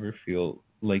passion. Never feel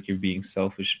like you're being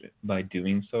selfish by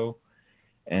doing so.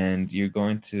 And you're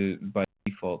going to, by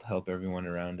default, help everyone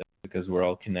around us, because we're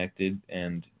all connected,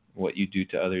 and what you do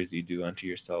to others, you do unto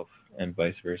yourself, and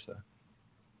vice versa.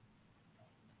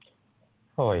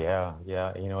 Oh yeah.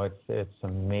 It's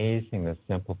amazing the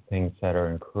simple things that are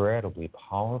incredibly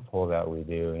powerful that we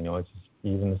do. It's just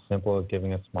even as simple as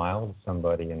giving a smile to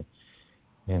somebody and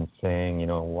saying,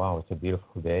 wow, it's a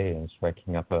beautiful day, and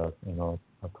striking up a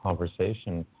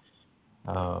conversation.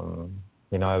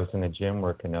 I was in the gym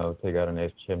working out. They got a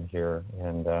nice gym here,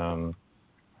 and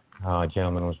a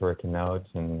gentleman was working out,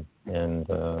 and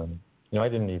I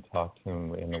didn't need to talk to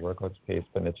him in the workout space,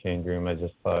 but in the change room, I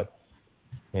just thought,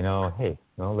 hey,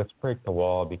 let's break the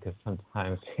wall, because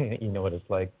sometimes, what it's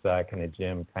like, Zach, in a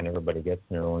gym, kind of everybody gets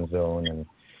in their own zone, and,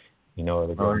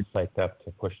 they're getting psyched up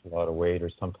to push a lot of weight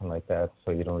or something like that,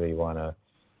 so you don't really want to,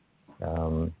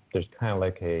 there's kind of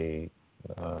like a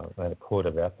code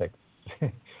of ethics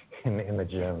in the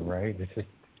gym, right? It's just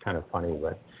kind of funny,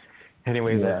 but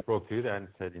anyways, I broke through that and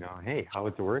said, hey, how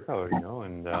was the workout,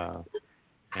 and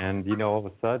all of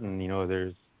a sudden,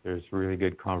 there's really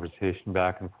good conversation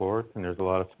back and forth, and there's a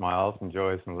lot of smiles and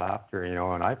joys and laughter,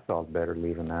 and I felt better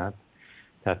leaving that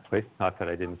place. Not that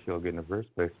I didn't feel good in the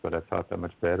first place, but I felt that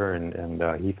much better, and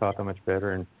he felt that much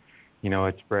better, and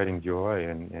it's spreading joy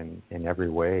in every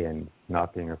way, and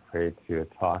not being afraid to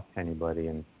talk to anybody,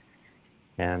 and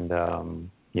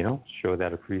show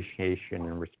that appreciation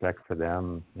and respect for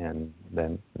them, and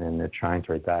they're trying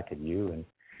to right back at you, and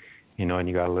and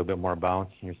you got a little bit more bounce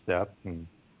in your steps, and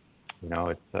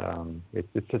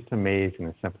it's just amazing,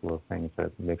 the simple little things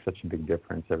that make such a big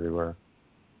difference everywhere.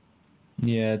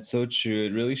 Yeah, it's so true.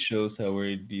 It really shows how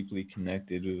we're deeply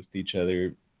connected with each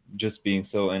other, just being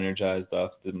so energized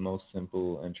off the most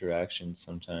simple interactions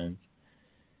sometimes.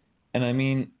 And I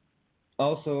mean,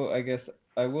 also, I guess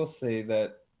I will say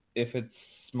that if it's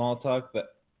small talk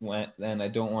and I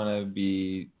don't want to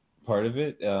be part of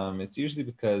it, it's usually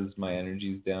because my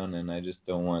energy's down and I just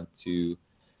don't want to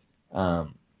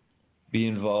be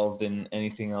involved in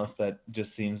anything else that just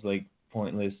seems like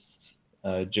pointless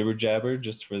jibber jabber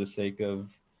just for the sake of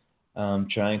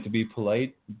trying to be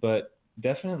polite. But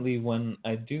definitely when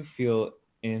I do feel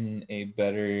in a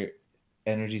better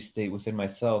energy state within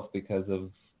myself because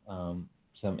of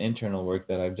some internal work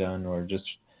that I've done, or just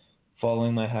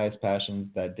following my highest passions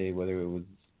that day, whether it was,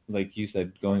 like you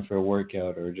said, going for a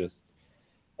workout, or just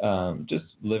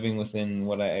living within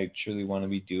what I truly want to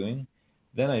be doing,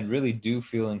 then I really do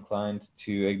feel inclined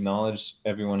to acknowledge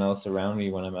everyone else around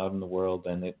me when I'm out in the world.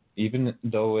 And it, even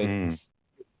though it's, Mm.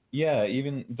 yeah,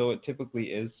 even though it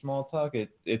typically is small talk,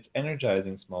 it's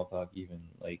energizing small talk. Even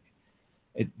like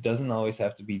it doesn't always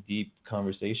have to be deep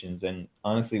conversations. And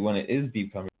honestly, when it is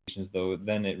deep conversations, though,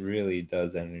 then it really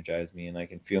does energize me, and I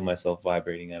can feel myself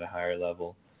vibrating at a higher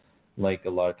level, like a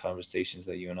lot of conversations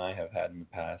that you and I have had in the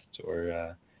past,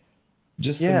 or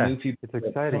just some Yeah, new people it's that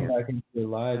come exciting. back into your Yeah.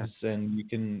 lives, and you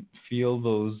can feel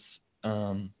those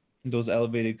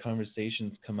elevated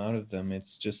conversations come out of them.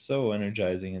 It's just so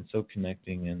energizing and so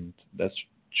connecting, and that's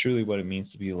truly what it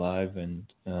means to be alive, and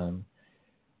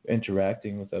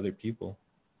interacting with other people.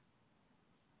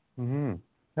 Hmm.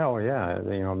 Oh yeah,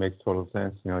 it makes total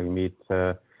sense. You meet,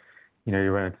 you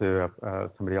run into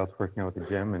somebody else working out at the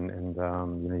gym, and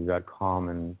you got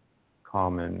common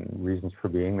reasons for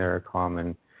being there,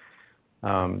 common.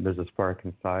 There's a spark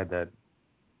inside that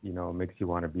makes you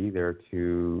want to be there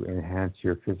to enhance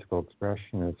your physical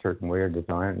expression in a certain way or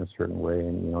design it in a certain way,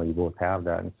 and you both have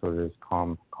that, and so there's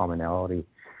commonality,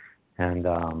 and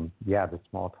yeah, the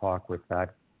small talk with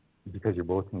that, because you're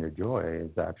both in your joy,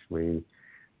 is actually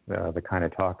the kind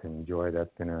of talk and joy that's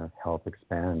going to help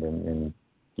expand and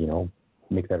you know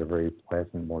make that a very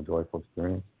pleasant, more joyful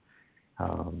experience.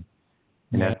 Um,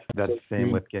 and Yeah, that's so the same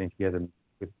true. with getting together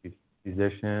with these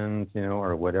musicians,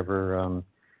 or whatever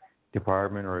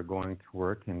department, or going to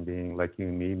work and being like you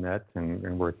and me met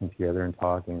and working together and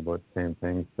talking about the same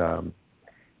things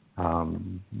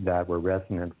that were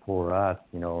resonant for us.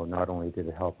 Not only did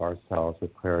it help ourselves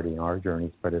with clarity in our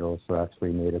journeys, but it also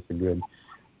actually made us a good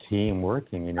team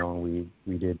working, and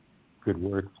we did good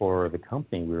work for the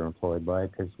company we were employed by,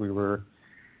 because we were,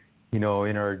 in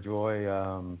our joy,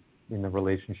 in the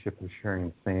relationship of sharing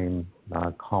the same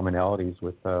commonalities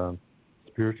with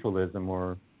spiritualism,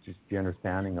 or just the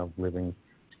understanding of living,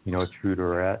 true to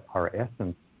our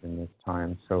essence in this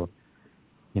time. So,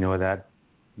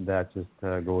 that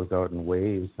just goes out in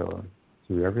waves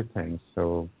through everything.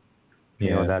 So,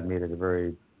 Yeah. that made it a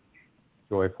very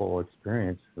joyful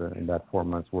experience in that 4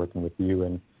 months working with you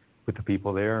and with the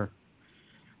people there.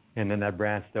 And then that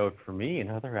branched out for me in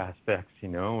other aspects,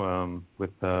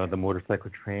 with the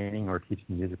motorcycle training or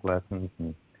teaching music lessons.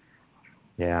 And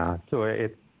yeah, so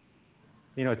it's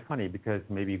funny because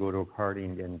maybe you go to a party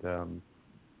and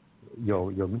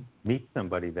you'll meet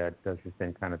somebody that does the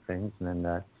same kind of things, and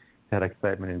then that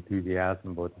excitement and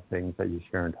enthusiasm about the things that you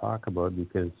share and talk about,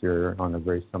 because you're on a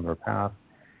very similar path.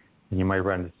 And you might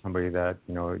run into somebody that,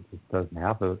 just doesn't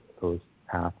have those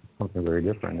paths, something very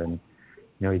different, and,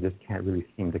 you just can't really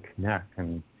seem to connect.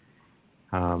 And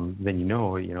then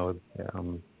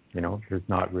there's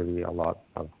not really a lot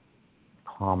of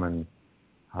common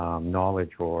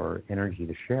knowledge or energy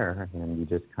to share, and you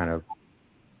just kind of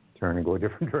turn and go a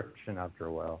different direction after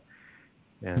a while.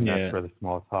 And that's Yeah. where the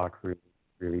small talk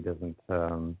really doesn't,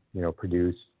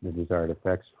 produce the desired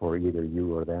effects for either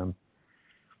you or them.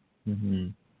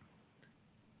 Mhm.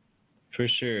 For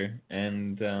sure.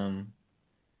 And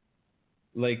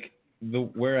like the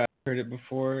where I've heard it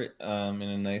before, in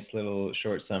a nice little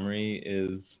short summary,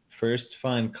 is first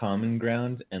find common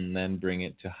ground and then bring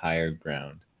it to higher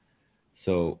ground.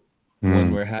 So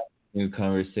when Mm. we're having a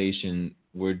conversation,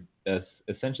 we're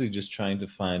essentially just trying to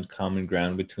find common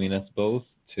ground between us both,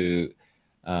 to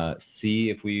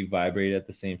see if we vibrate at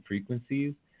the same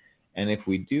frequencies. And if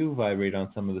we do vibrate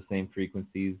on some of the same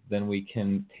frequencies, then we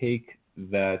can take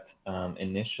that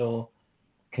initial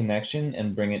connection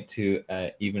and bring it to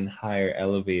an even higher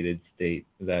elevated state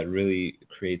that really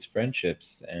creates friendships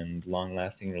and long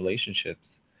lasting relationships.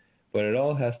 But it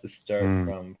all has to start Mm.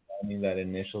 from finding that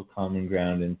initial common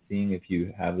ground and seeing if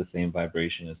you have the same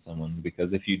vibration as someone.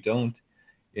 Because if you don't,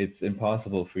 it's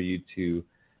impossible for you to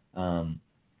um,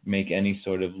 make any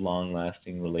sort of long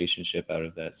lasting relationship out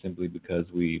of that, simply because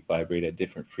we vibrate at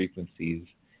different frequencies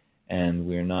and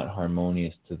we're not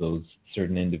harmonious to those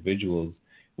certain individuals,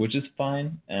 which is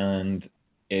fine, and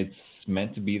it's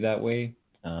meant to be that way.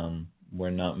 We're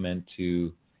not meant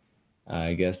to,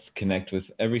 I guess, connect with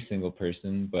every single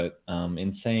person, but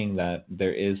in saying that,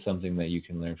 there is something that you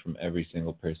can learn from every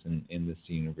single person in this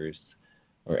universe,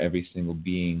 or every single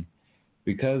being,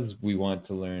 because we want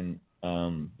to learn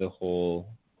the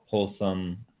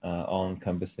wholesome,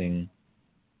 all-encompassing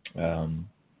um,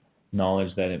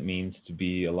 knowledge that it means to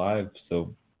be alive.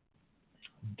 So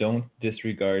don't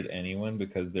disregard anyone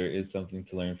because there is something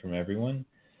to learn from everyone.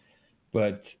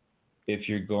 But if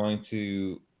you're going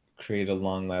to create a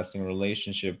long-lasting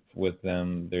relationship with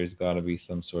them, there's got to be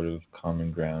some sort of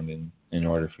common ground in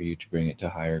order for you to bring it to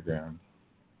higher ground.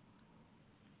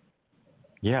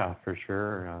 Yeah, for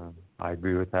sure. I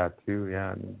agree with that too.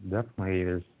 Yeah, definitely.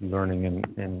 There's learning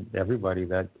in everybody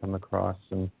that come across,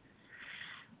 and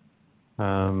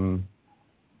um,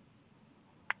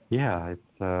 yeah,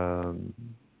 it's and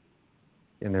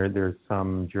there's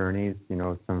some journeys,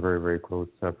 some very very close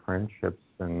friendships,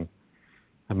 and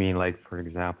I mean, like for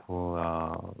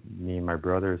example, me and my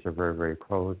brothers are very very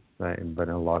close, but in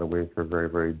a lot of ways we're very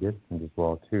very distant as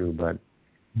well too.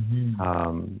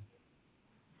 Mm-hmm.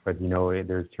 But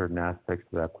there's certain aspects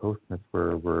of that closeness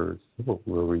where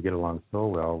where we get along so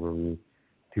well, where we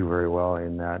do very well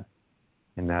in that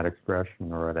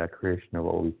expression or that creation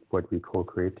of what we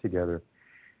co-create together.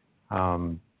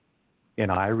 And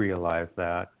I realize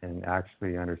that, and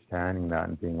actually understanding that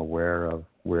and being aware of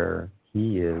where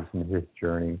he is in his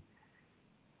journey.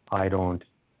 I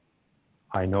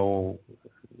know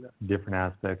different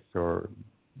aspects or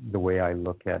the way I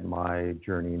look at my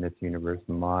journey in this universe,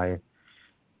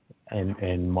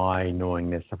 and my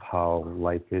knowingness of how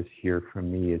life is here for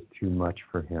me is too much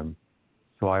for him.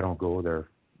 So I don't go there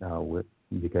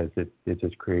because it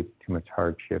just creates too much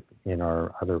hardship in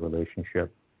our other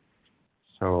relationship.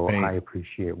 So Right. I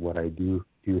appreciate what I do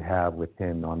have with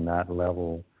him on that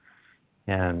level.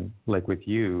 And like with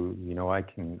you, I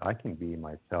can be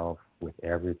myself with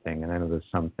everything. And I know there's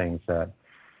some things that,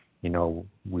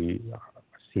 we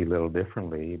see a little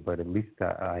differently, but at least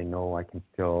I know I can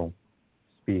still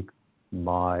speak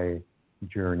my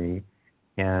journey,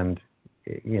 and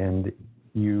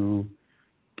you,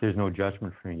 there's no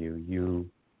judgment from you. You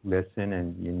listen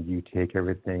and you take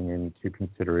everything into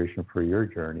consideration for your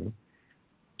journey,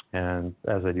 and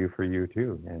as I do for you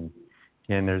too. And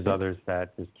there's others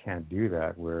that just can't do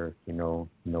that, where no,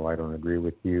 I don't agree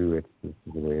with you. This is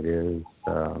the way it is,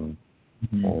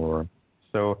 Mm-hmm. or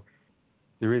so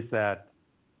there is that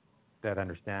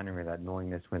understanding or that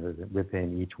knowingness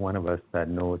within each one of us that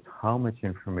knows how much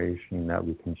information that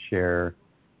we can share,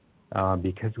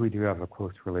 because we do have a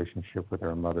close relationship with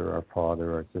our mother, our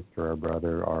father, our sister, our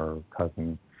brother, our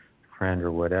cousin, friend,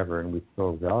 or whatever, and we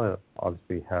still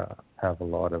obviously have a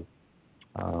lot of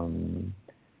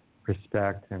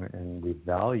respect, and we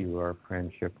value our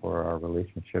friendship or our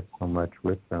relationship so much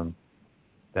with them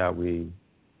that we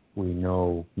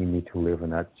know we need to live in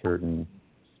that certain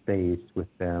space with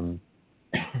them.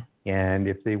 And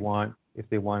if they want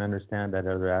to understand that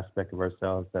other aspect of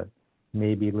ourselves that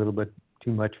may be a little bit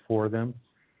too much for them,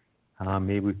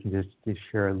 maybe we can just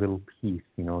share a little piece,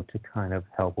 to kind of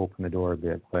help open the door a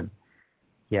bit. But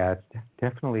yeah, it's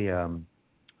definitely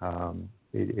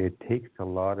it takes a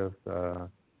lot of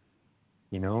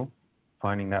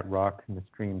finding that rock in the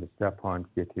stream to step on to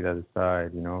get to the other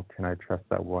side. Can I trust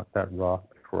that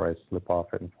rock before I slip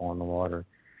off it and fall in the water?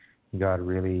 You got to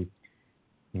really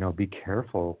be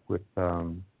careful with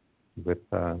certain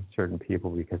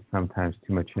people, because sometimes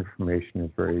too much information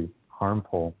is very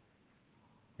harmful,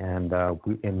 and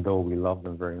though we love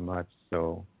them very much,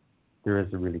 so there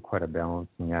is really quite a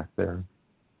balancing act there.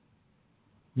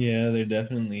 Yeah, there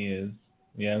definitely is.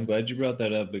 Yeah, I'm glad you brought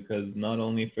that up, because not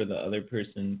only for the other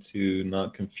person to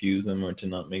not confuse them or to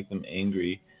not make them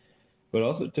angry, but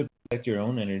also to protect your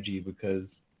own energy, because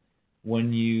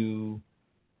when you,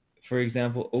 for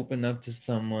example, open up to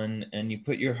someone and you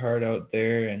put your heart out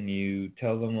there and you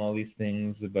tell them all these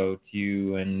things about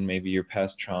you and maybe your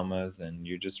past traumas, and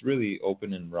you're just really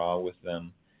open and raw with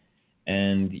them,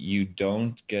 and you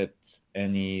don't get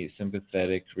any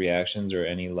sympathetic reactions or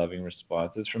any loving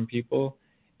responses from people,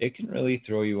 it can really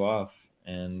throw you off.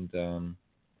 And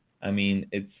I mean,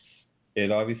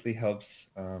 it obviously helps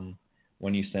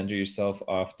when you center yourself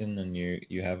often and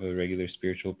you have a regular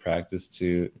spiritual practice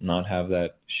to not have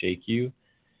that shake you.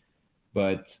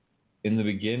 But in the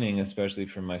beginning, especially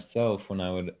for myself, when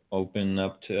I would open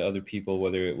up to other people,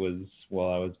 whether it was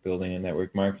while I was building a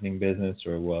network marketing business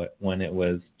or when it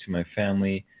was to my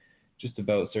family, just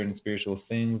about certain spiritual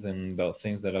things and about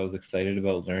things that I was excited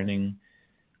about learning,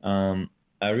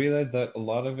 I realized that a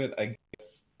lot of it, I guess,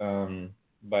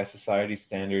 by society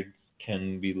standards,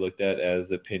 can be looked at as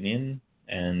opinion,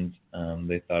 and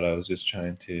they thought I was just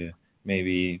trying to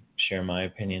maybe share my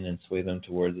opinion and sway them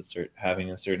towards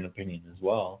having a certain opinion as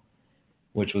well,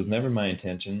 which was never my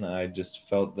intention. I just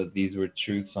felt that these were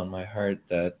truths on my heart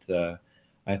that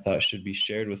I thought should be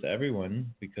shared with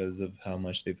everyone because of how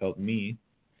much they've helped me.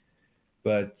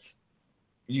 But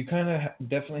you kind of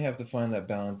definitely have to find that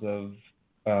balance of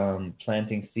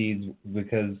planting seeds,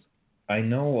 because I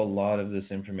know a lot of this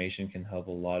information can help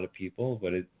a lot of people,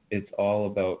 but it's all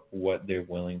about what they're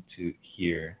willing to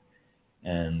hear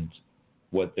and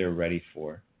what they're ready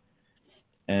for.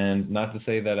 And not to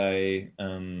say that I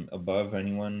am above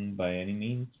anyone by any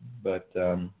means, but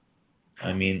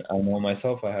I mean, I know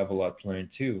myself I have a lot to learn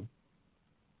too.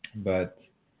 But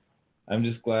I'm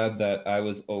just glad that I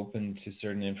was open to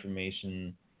certain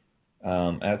information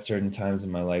at certain times in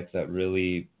my life that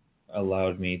really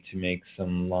allowed me to make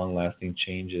some long lasting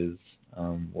changes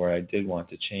where I did want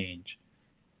to change.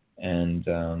 And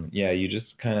yeah, you just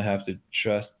kind of have to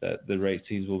trust that the right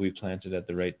seeds will be planted at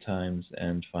the right times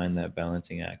and find that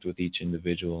balancing act with each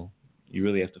individual. You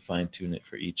really have to fine tune it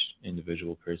for each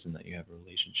individual person that you have a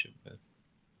relationship with.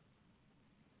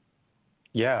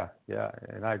 Yeah, yeah,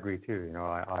 and I agree too. You know,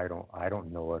 I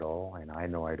don't know it all, and I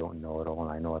know I don't know it all,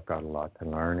 and I know I've got a lot to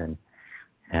learn,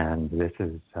 and this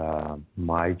is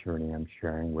my journey I'm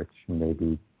sharing, which may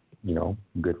be, you know,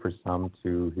 good for some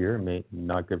to hear, may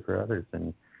not good for others,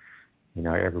 and you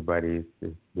know, everybody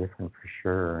is different for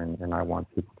sure, and I want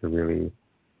people to really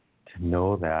to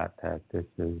know that this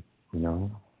is, you know,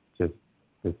 just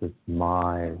this is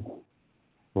my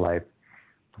life.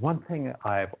 One thing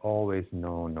I've always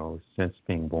known, though, since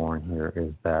being born here,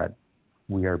 is that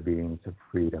we are beings of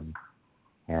freedom,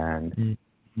 and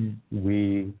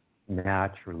we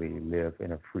naturally live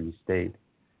in a free state.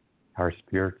 Our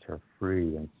spirits are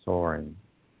free and soaring.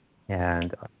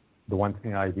 And the one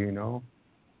thing I do know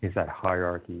is that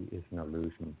hierarchy is an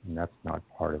illusion, and that's not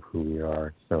part of who we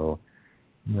are. So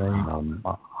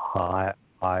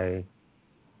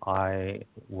I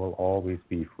will always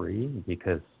be free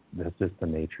because that's just the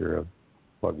nature of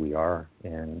what we are.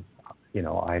 And, you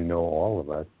know, I know all of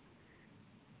us,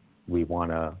 we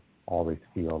want to always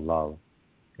feel love.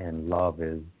 And love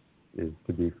is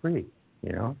to be free,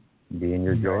 you know? Be in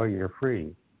your joy, you're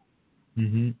free.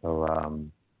 Mm-hmm. So,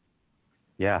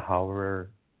 yeah,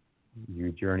 however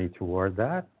you journey toward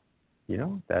that, you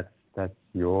know, that's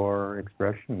your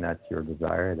expression, that's your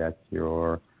desire, that's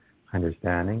your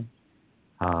understanding.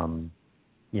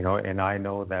 You know, and I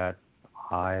know that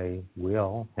I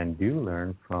will and do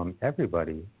learn from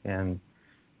everybody. And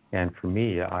for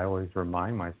me, I always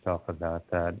remind myself of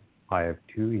that I have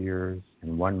 2 ears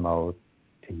and one mouth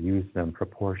to use them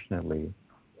proportionately.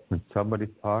 When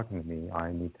somebody's talking to me,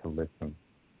 I need to listen.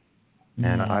 Mm-hmm.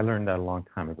 And I learned that a long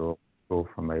time ago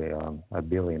from a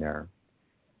billionaire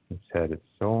who said it's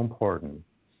so important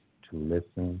to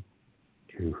listen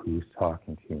to who's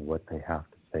talking to you and what they have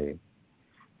to say.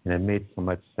 And it made so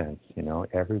much sense, you know.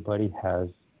 Everybody's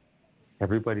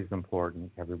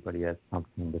important. Everybody has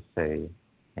something to say,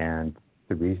 and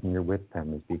the reason you're with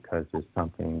them is because there's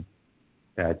something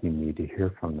that you need to hear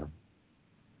from them.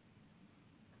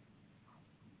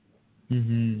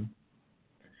 Mhm.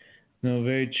 No,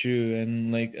 very true.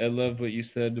 And like, I love what you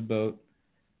said about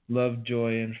love,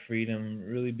 joy, and freedom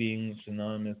really being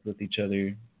synonymous with each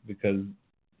other, because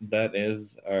that is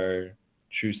our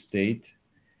true state.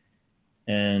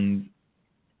 And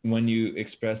when you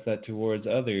express that towards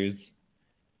others,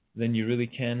 then you really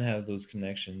can have those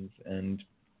connections, and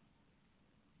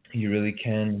you really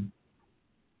can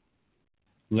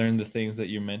learn the things that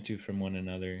you're meant to from one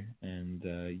another, and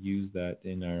use that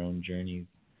in our own journeys,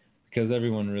 because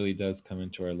everyone really does come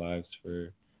into our lives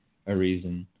for a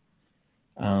reason.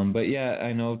 But yeah,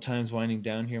 I know time's winding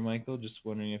down here, Michael. Just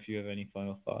wondering if you have any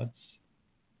final thoughts.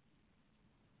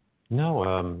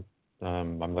 No,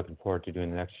 I'm looking forward to doing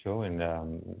the next show, and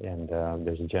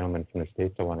there's a gentleman from the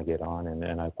States I want to get on,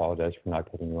 and I apologize for not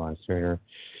getting you on sooner.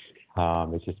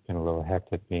 It's just been a little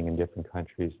hectic being in different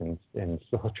countries and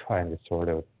still trying to sort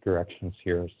out directions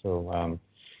here. So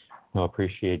I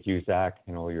appreciate you, Zach,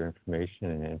 and all your information,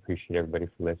 and appreciate everybody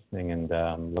for listening,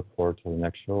 and look forward to the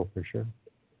next show for sure.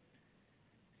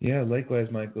 Yeah, likewise,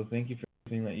 Michael. Thank you for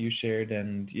everything that you shared,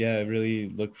 and yeah, I really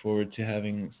look forward to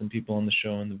having some people on the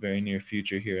show in the very near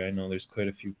future here. I know there's quite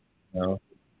a few now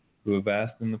who have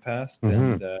asked in the past,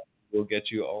 and we'll get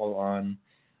you all on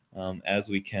as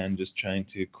we can, just trying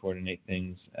to coordinate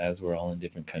things as we're all in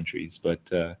different countries. But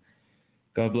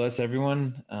God bless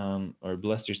everyone, or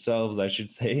bless yourselves, I should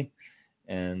say,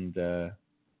 and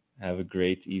have a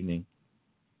great evening.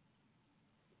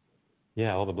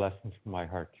 Yeah, all the blessings from my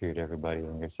heart too to everybody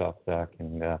and yourself, Zach,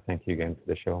 and thank you again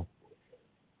for the show.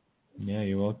 Yeah,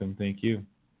 you're welcome. Thank you.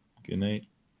 Good night.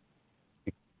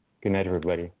 Good night,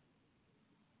 everybody.